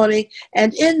ceremony,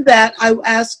 and in that I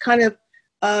ask kind of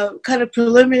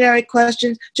preliminary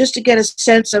questions just to get a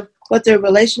sense of what their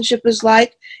relationship is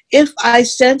like. If I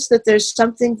sense that there's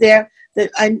something there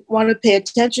that I want to pay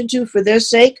attention to for their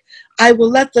sake, I will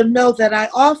let them know that I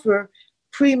offer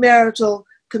premarital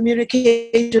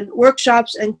communication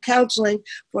workshops and counseling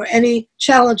for any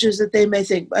challenges that they may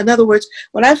think. In other words,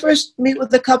 when I first meet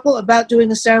with the couple about doing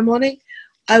a ceremony,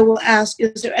 I will ask,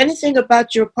 is there anything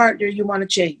about your partner you want to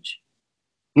change?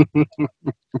 And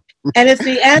if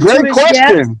the answer Great is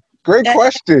yes, question. Great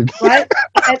question. right?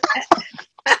 And,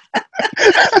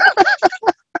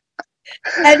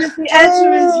 and if the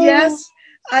answer is yes,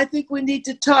 I think we need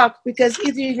to talk, because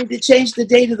either you need to change the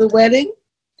date of the wedding,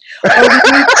 or we need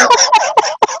to,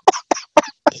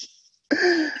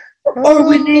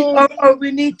 or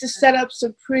we need to set up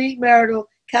some premarital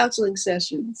counseling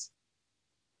sessions.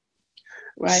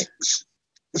 Right.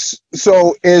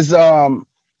 So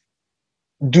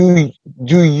do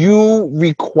you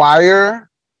require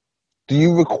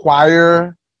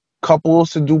couples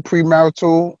to do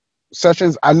premarital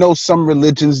sessions? I know some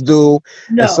religions do,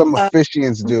 and some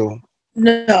officiants do.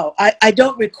 No, I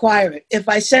don't require it. If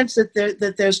I sense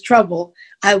that there's trouble,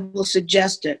 I will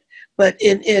suggest it. But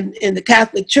in the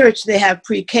Catholic Church, they have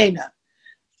pre-Cana.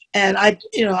 And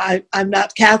I'm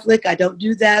not Catholic. I don't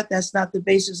do that. That's not the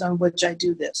basis on which I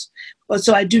do this. But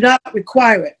so I do not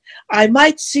require it. I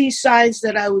might see signs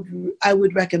that I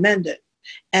would recommend it.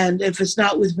 And if it's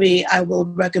not with me, I will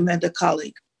recommend a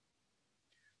colleague.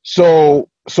 So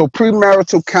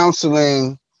premarital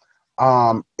counseling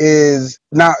is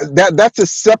now that's a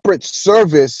separate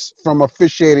service from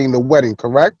officiating the wedding,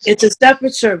 correct? It's a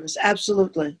separate service,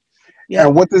 absolutely. Yeah.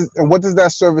 And what does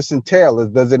that service entail?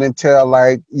 Does it entail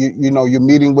like you're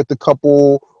meeting with the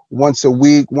couple once a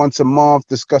week, once a month,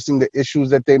 discussing the issues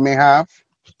that they may have?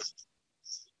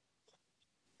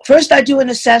 First, I do an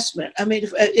assessment. I mean,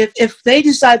 if they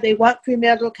decide they want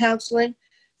premarital counseling,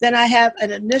 then I have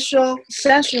an initial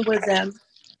session with them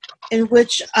in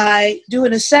which I do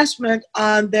an assessment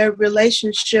on their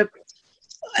relationship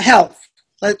health.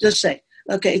 Let's just say,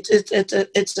 okay,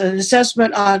 it's an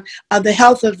assessment on the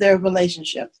health of their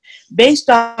relationship. Based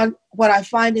on what I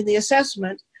find in the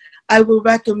assessment, I will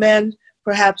recommend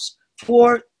perhaps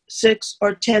 4, 6,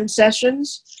 or 10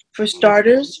 sessions for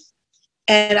starters,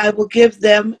 and I will give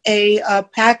them a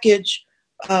package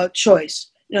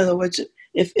choice. In other words,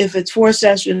 if it's 4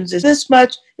 sessions, it's this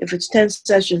much. If it's 10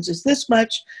 sessions, it's this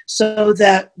much, so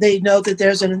that they know that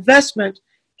there's an investment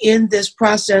in this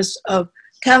process of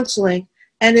counseling,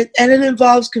 and it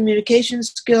involves communication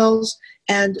skills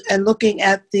and looking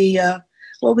at the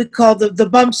what we call the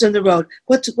bumps in the road.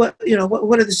 What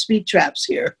are the speed traps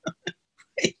here?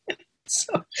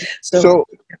 So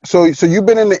you've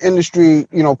been in the industry,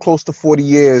 close to 40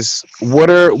 years. What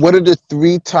are the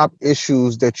 3 top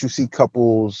issues that you see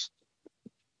couples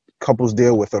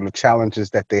deal with, or the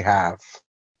challenges that they have?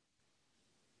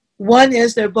 One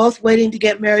is they're both waiting to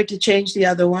get married to change the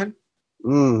other one.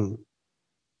 Whew.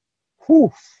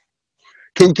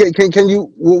 Can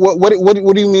you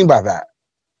what do you mean by that?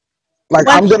 Like,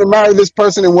 I'm going to marry this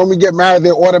person, and when we get married,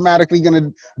 they're automatically going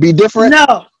to be different?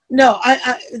 No.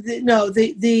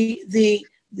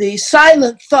 The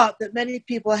silent thought that many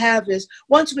people have is,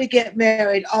 once we get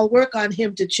married, I'll work on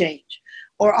him to change,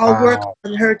 or I'll work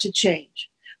on her to change.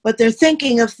 But they're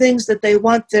thinking of things that they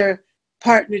want their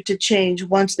partner to change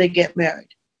once they get married.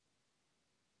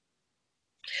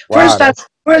 Wow,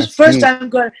 First,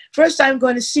 I'm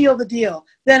going to seal the deal.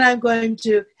 Then I'm going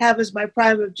to have as my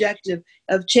prime objective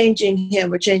of changing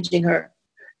him or changing her.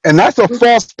 And that's a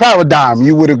false paradigm.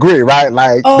 You would agree, right?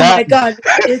 Like, my God,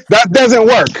 that doesn't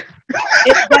work.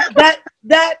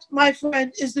 That, my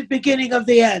friend, is the beginning of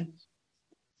the end.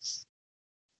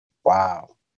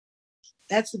 Wow.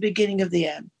 That's the beginning of the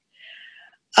end.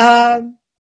 The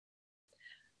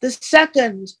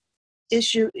second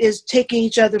issue is taking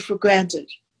each other for granted.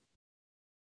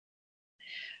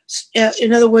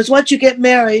 In other words, once you get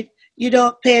married, you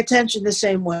don't pay attention the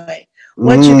same way.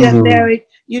 Once you get married,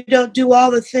 you don't do all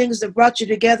the things that brought you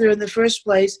together in the first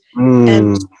place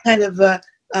and kind of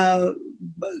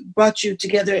brought you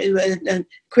together and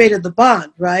created the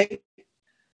bond, right?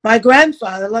 My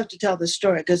grandfather, I love to tell this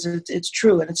story because it's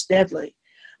true and it's deadly.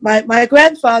 My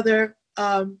grandfather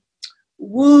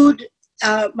wooed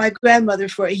my grandmother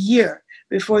for a year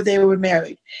before they were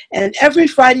married. And every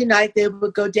Friday night they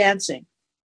would go dancing.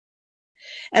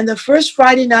 And the first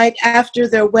Friday night after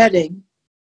their wedding,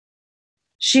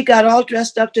 she got all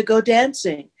dressed up to go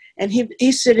dancing. And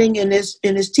he's sitting in his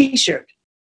T-shirt.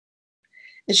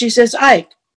 And she says,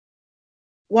 "Ike,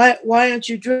 why aren't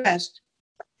you dressed?"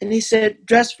 And he said,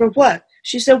 "Dressed for what?"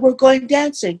 She said, "We're going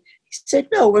dancing." He said,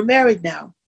 "No, we're married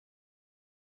now."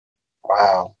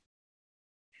 Wow.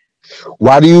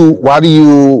 Why do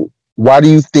you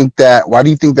think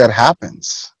that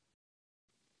happens?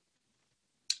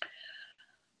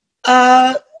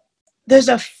 There's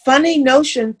a funny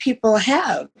notion people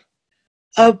have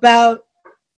about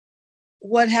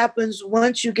what happens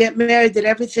once you get married, that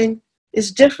everything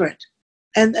is different.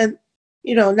 And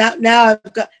now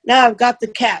I've got the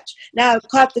catch. Now I've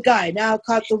caught the guy. Now I've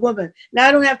caught the woman. Now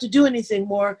I don't have to do anything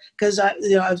more because I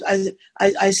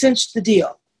cinched the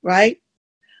deal, right?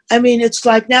 I mean, it's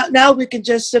like now we can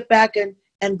just sit back and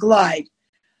glide.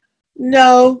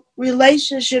 No,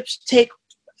 relationships take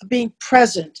being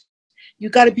present. You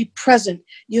got to be present.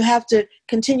 You have to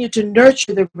continue to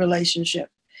nurture the relationship.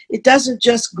 It doesn't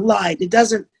just glide. It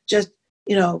doesn't just,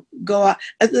 go out.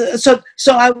 So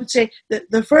I would say that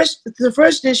the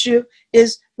first issue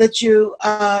is that you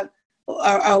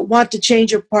want to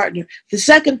change your partner. The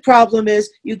second problem is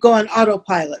you go on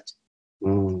autopilot.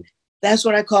 Mm. That's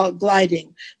what I call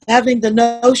gliding. Having the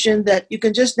notion that you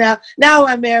can just now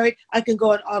I'm married, I can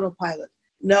go on autopilot.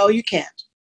 No, you can't.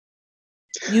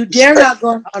 You dare not go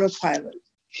on autopilot.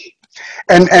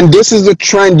 And this is a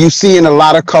trend you see in a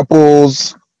lot of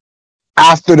couples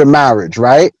after the marriage,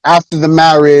 right? After the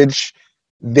marriage,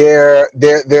 they're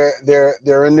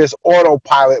in this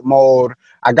autopilot mode.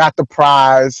 I got the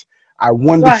prize. I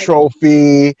won the Right.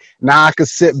 trophy. Now I can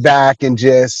sit back and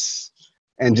just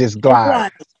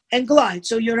glide. And glide.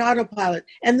 So you're an autopilot.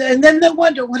 And then they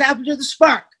wonder what happened to the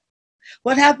spark?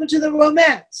 What happened to the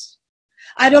romance?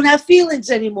 I don't have feelings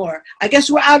anymore. I guess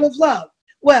we're out of love.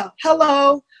 Well,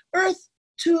 hello, Earth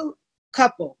 2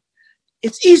 couple.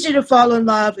 It's easy to fall in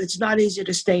love. It's not easy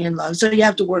to stay in love. So you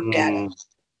have to work at it.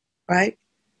 Right?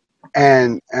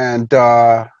 And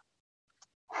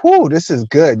this is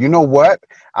good. You know what?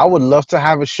 I would love to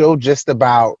have a show just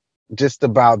about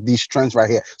these trends right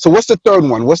here. So what's the third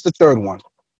one?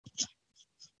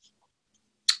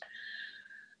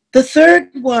 The third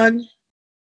one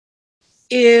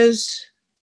is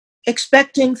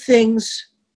expecting things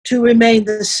to remain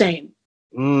the same.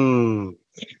 You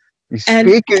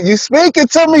speaking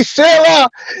to me, Sheila.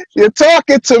 You're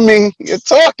talking to me.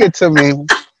 So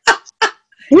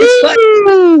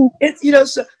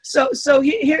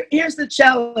here's the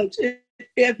challenge.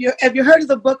 Have you heard of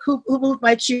the book Who Moved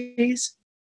My Cheese?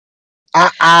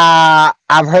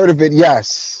 I've heard of it.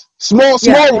 Yes, small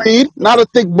read, not a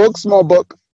thick book, small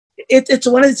book. It's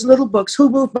one of these little books, Who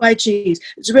Moved My Cheese.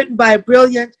 It's written by a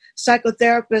brilliant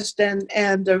psychotherapist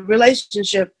and a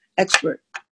relationship expert.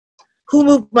 Who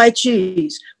moved my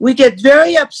cheese? We get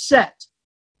very upset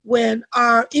when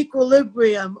our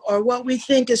equilibrium or what we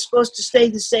think is supposed to stay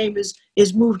the same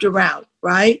is moved around,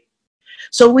 right?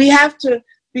 So we have to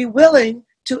be willing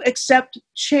to accept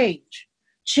change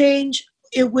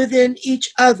within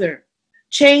each other,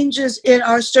 changes in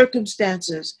our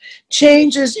circumstances,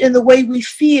 changes in the way we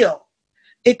feel.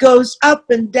 It goes up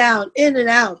and down, in and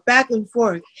out, back and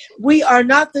forth. We are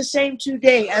not the same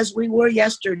today as we were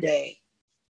yesterday.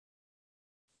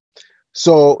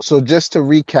 So just to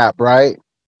recap, right?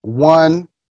 One,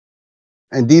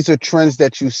 and these are trends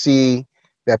that you see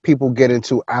that people get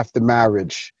into after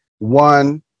marriage.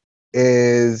 One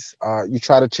is you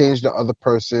try to change the other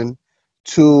person.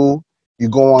 Two, you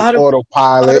go on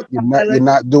autopilot. You're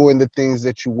not doing the things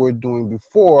that you were doing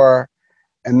before.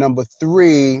 And number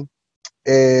three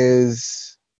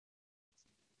is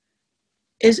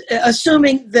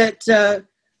assuming that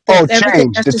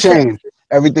change.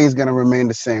 Everything's gonna remain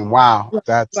the same. Wow,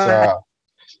 that's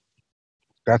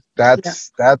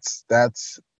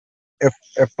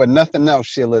if for nothing else,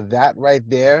 Sheila, that right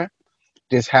there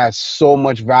just has so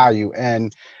much value.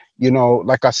 And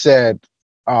like I said,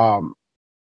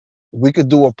 we could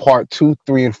do a part 2,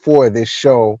 3, and 4 of this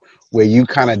show where you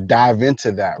kind of dive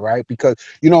into that, right? Because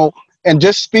and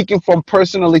just speaking from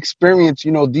personal experience,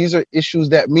 these are issues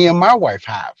that me and my wife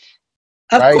have.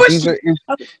 Right?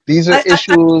 These are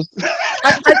issues.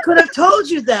 I could have told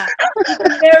you that. You've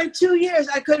been married 2 years.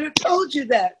 I could have told you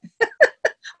that.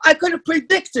 I could have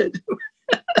predicted.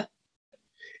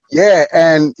 Yeah,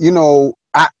 and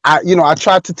I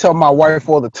try to tell my wife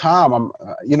all the time.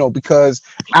 Because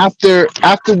after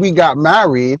we got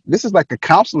married, this is like a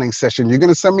counseling session. You're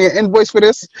gonna send me an invoice for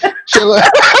this? So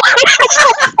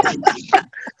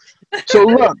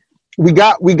look. We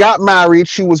got married.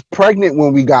 She was pregnant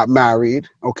when we got married.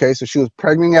 Okay, so she was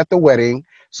pregnant at the wedding.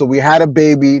 So we had a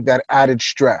baby that added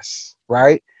stress,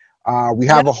 right? We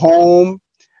have a home.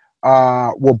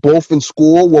 We're both in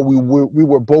school. Well, we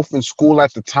were both in school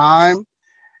at the time,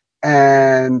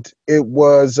 and it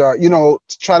was to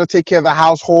try to take care of the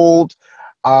household.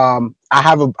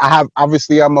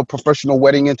 Obviously I'm a professional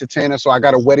wedding entertainer, so I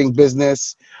got a wedding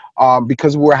business.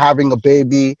 Because we were having a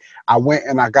baby, I went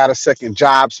and I got a second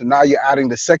job. So now you're adding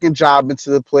the second job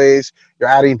into the place. You're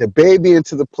adding the baby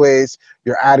into the place.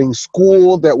 You're adding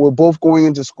school, that we're both going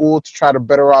into school to try to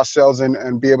better ourselves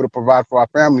and be able to provide for our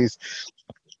families.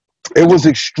 It was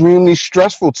extremely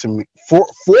stressful to me, for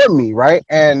me, right?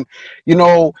 And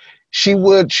she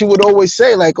would always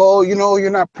say like, oh, you're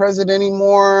not present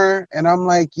anymore. And I'm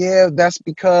like, yeah, that's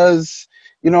because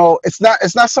it's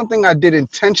not something I did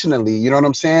intentionally. You know what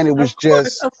I'm saying? It was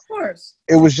of course.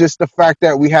 It was just the fact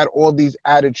that we had all these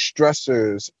added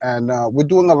stressors, and we're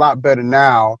doing a lot better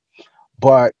now.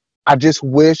 But I just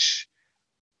wish,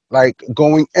 like,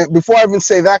 and before I even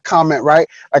say that comment, right?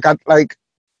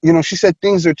 she said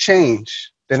things are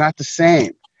changed. They're not the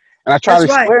same. And I try to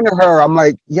That's right. explain to her, I'm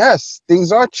like, yes,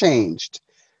 things are changed.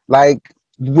 Like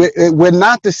we're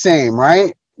not the same,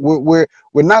 right? We're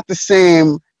not the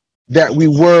same that we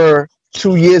were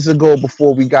 2 years ago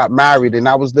before we got married. And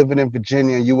I was living in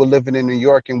Virginia, and you were living in New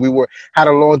York, and we had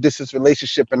a long distance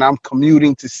relationship. And I'm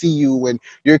commuting to see you, and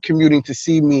you're commuting to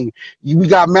see me. We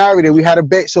got married, and we had a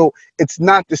baby. So it's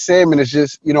not the same, and it's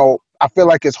just I feel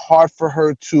like it's hard for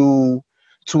her to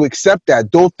accept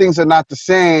that. Though things are not the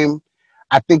same,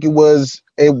 I think it was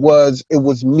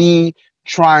me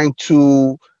trying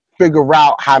to figure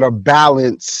out how to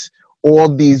balance all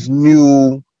these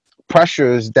new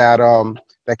pressures that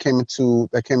came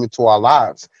into our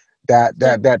lives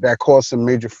that caused some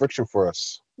major friction for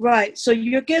us. Right. So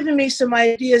you're giving me some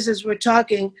ideas as we're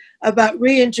talking about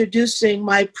reintroducing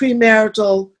my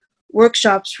premarital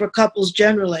workshops for couples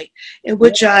generally, in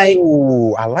which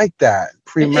Oh, I like that.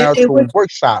 Premarital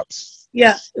workshops.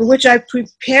 Yeah, in which I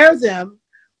prepare them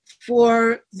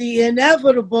for the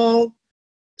inevitable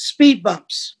speed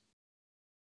bumps.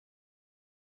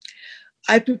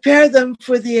 I prepare them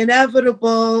for the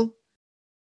inevitable,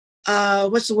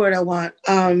 what's the word I want?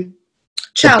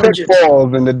 Challenges. The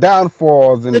pitfalls and the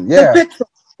downfalls and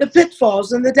the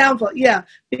pitfalls and the downfall. Yeah,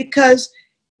 because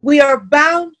we are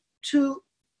bound to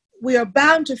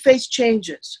face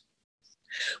changes.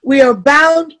 We are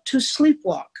bound to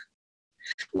sleepwalk.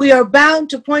 We are bound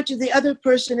to point to the other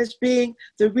person as being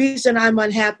the reason I'm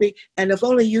unhappy, and if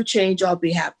only you change, I'll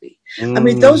be happy. I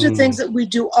mean, those are things that we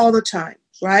do all the time,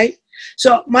 right?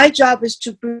 So my job is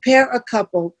to prepare a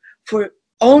couple for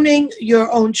owning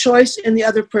your own choice in the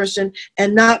other person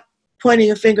and not pointing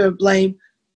a finger of blame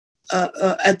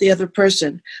at the other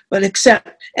person, but accept.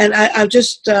 And I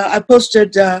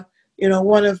posted,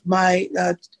 one of my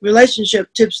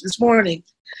relationship tips this morning.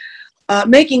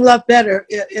 Making love better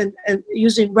and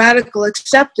using radical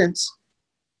acceptance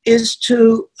is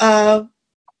to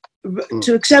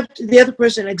accept the other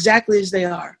person exactly as they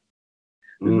are.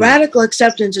 Radical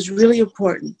acceptance is really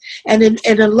important. And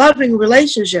in loving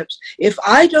relationships, if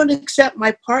I don't accept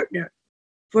my partner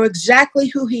for exactly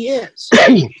who he is,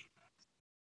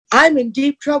 I'm in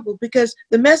deep trouble, because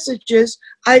the message is,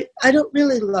 I don't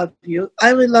really love you. I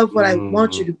only love what I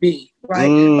want you to be, right?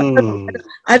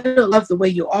 I don't love the way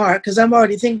you are, because I'm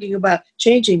already thinking about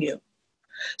changing you.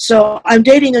 So I'm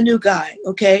dating a new guy,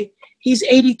 okay? He's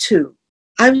 82.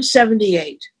 I'm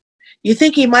 78. You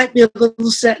think he might be a little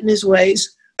set in his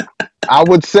ways? I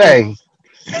would say.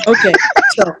 Okay,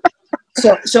 so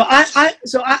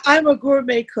I'm a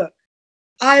gourmet cook.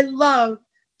 I love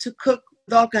to cook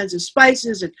with all kinds of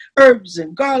spices and herbs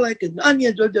and garlic and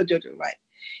onions, right?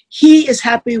 He is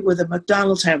happy with a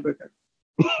McDonald's hamburger.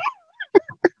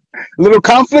 Little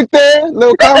conflict there?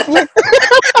 Little conflict?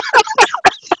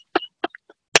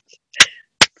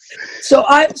 So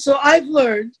I've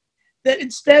learned that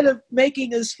instead of making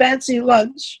his fancy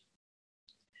lunch,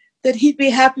 that he'd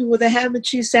be happy with a ham and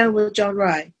cheese sandwich on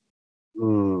rye.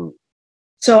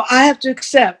 So I have to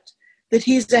accept that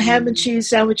he's a ham and cheese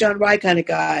sandwich on rye kind of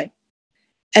guy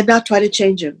and not try to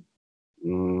change him.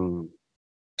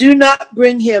 Do not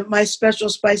bring him my special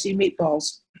spicy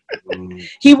meatballs.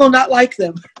 He will not like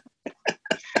them.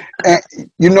 And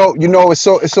it's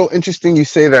so interesting you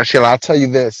say that, Sheila. I'll tell you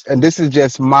this, and this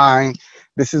is my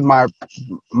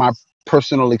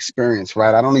personal experience,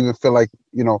 right? I don't even feel like,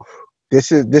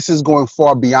 this is going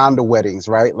far beyond the weddings,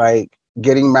 right? Like,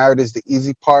 getting married is the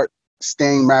easy part,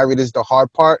 staying married is the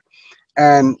hard part.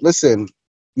 And listen,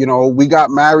 we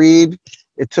got married.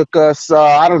 It took us,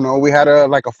 I don't know, we had a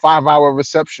 5-hour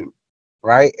reception,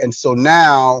 right? And so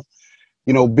now,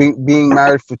 being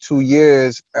married for 2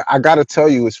 years, I got to tell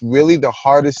you, it's really the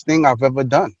hardest thing I've ever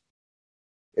done.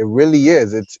 It really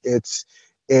is.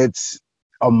 It's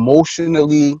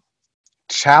emotionally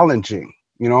challenging,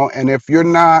 and if you're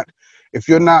not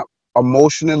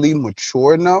emotionally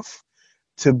mature enough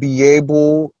to be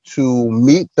able to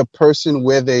meet the person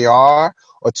where they are,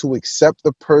 or to accept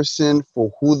the person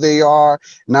for who they are,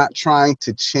 not trying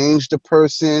to change the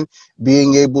person,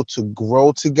 being able to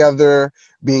grow together,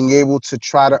 being able to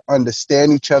try to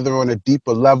understand each other on a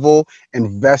deeper level,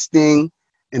 investing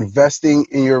in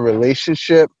your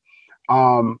relationship.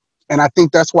 And I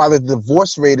think that's why the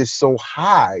divorce rate is so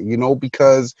high,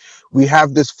 because we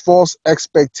have this false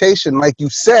expectation. Like you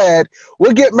said,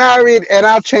 we'll get married and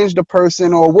I'll change the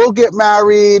person, or we'll get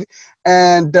married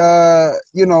and,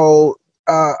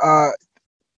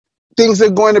 things are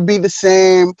going to be the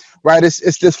same, right?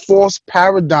 It's this false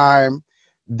paradigm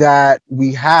that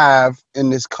we have in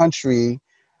this country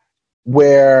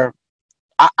where,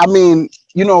 I mean,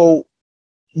 you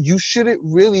shouldn't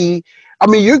really, I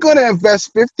mean, you're going to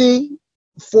invest $40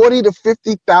 to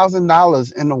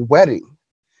 $50,000 in a wedding.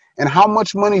 And how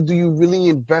much money do you really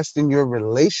invest in your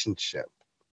relationship?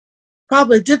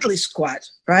 Probably diddly squat,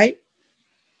 right?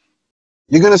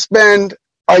 You're going to spend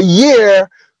a year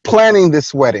planning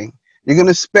this wedding. You're going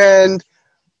to spend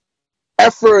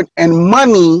effort and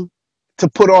money to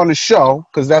put on a show,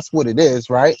 because that's what it is,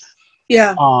 right?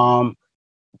 Yeah.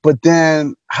 But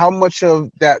then how much of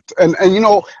that, and you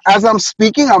know, as I'm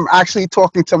speaking, I'm actually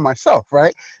talking to myself,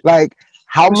 right? Like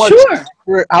how much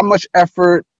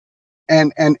effort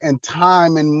and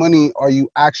time and money are you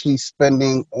actually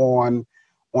spending on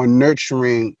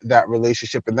nurturing that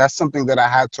relationship? And that's something that I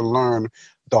had to learn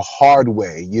the hard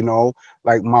way, you know.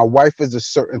 Like my wife is a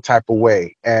certain type of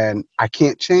way and I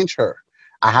can't change her.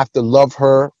 I have to love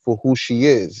her for who she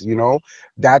is, you know.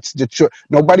 That's the truth.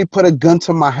 Nobody put a gun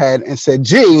to my head and said,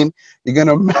 Gene, you're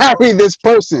gonna marry this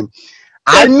person.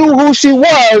 I knew who she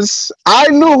was. I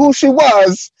knew who she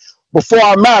was before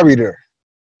I married her,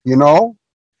 you know.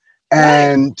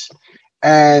 And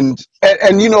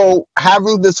you know,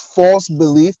 having this false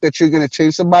belief that you're going to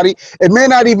change somebody, it may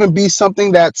not even be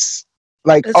something that's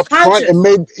like It's up front. It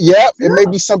may it may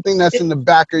be something that's in the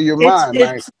back of your mind.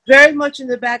 It's very much in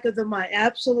the back of the mind.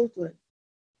 Absolutely.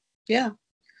 Yeah.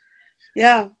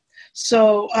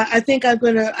 So I think I'm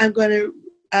gonna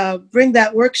bring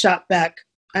that workshop back.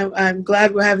 I'm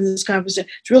glad we're having this conversation.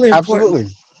 It's really important.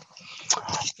 Absolutely.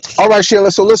 All right,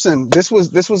 Sheila. So listen, this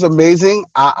was amazing.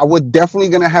 I would definitely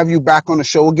gonna have you back on the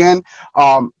show again.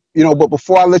 You know, but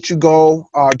before I let you go,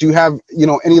 do you have, you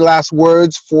know, any last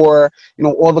words for, you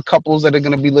know, all the couples that are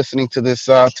going to be listening to this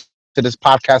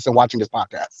podcast and watching this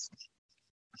podcast?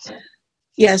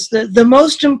 Yes, the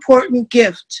most important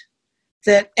gift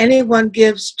that anyone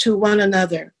gives to one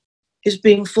another is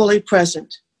being fully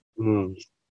present.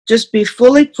 Just be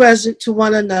fully present to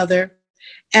one another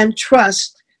and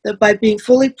trust that by being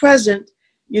fully present,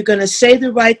 you're going to say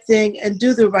the right thing and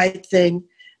do the right thing,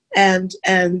 and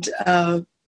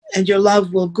your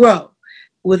love will grow.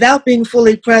 Without being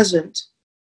fully present,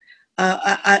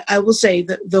 I will say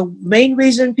that the main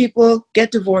reason people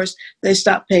get divorced, they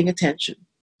stop paying attention.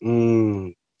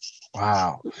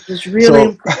 Wow. It's really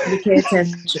important to pay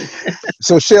attention.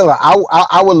 So Sheila,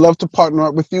 I would love to partner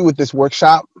up with you with this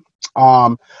workshop.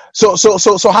 So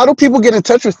how do people get in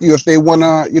touch with you if they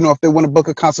wanna, you know, if they want to book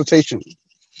a consultation?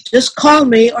 Just call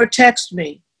me or text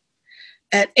me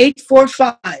at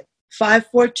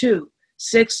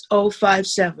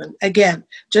 845-542-6057. Again,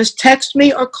 just text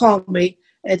me or call me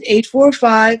at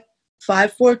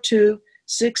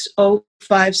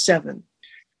 845-542-6057.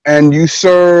 And you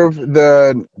serve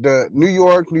the New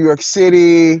York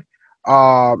City,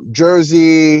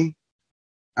 Jersey,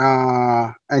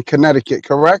 and Connecticut,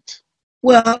 correct?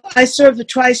 Well, I serve the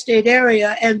tri-state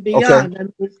area and beyond. Okay. I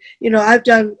mean, you know, I've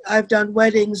done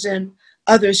weddings in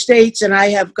other states, and I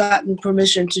have gotten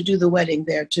permission to do the wedding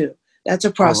there too. That's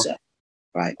a process,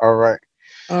 right? All right.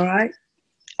 All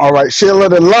right, Sheila,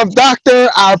 the Love Doctor.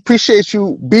 I appreciate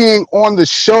you being on the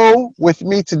show with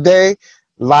me today.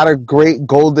 A lot of great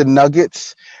golden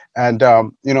nuggets, and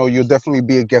you know, you'll definitely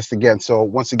be a guest again. So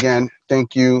once again,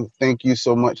 thank you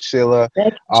so much, Sheila.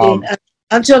 Thank you, Gene.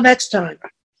 Until next time.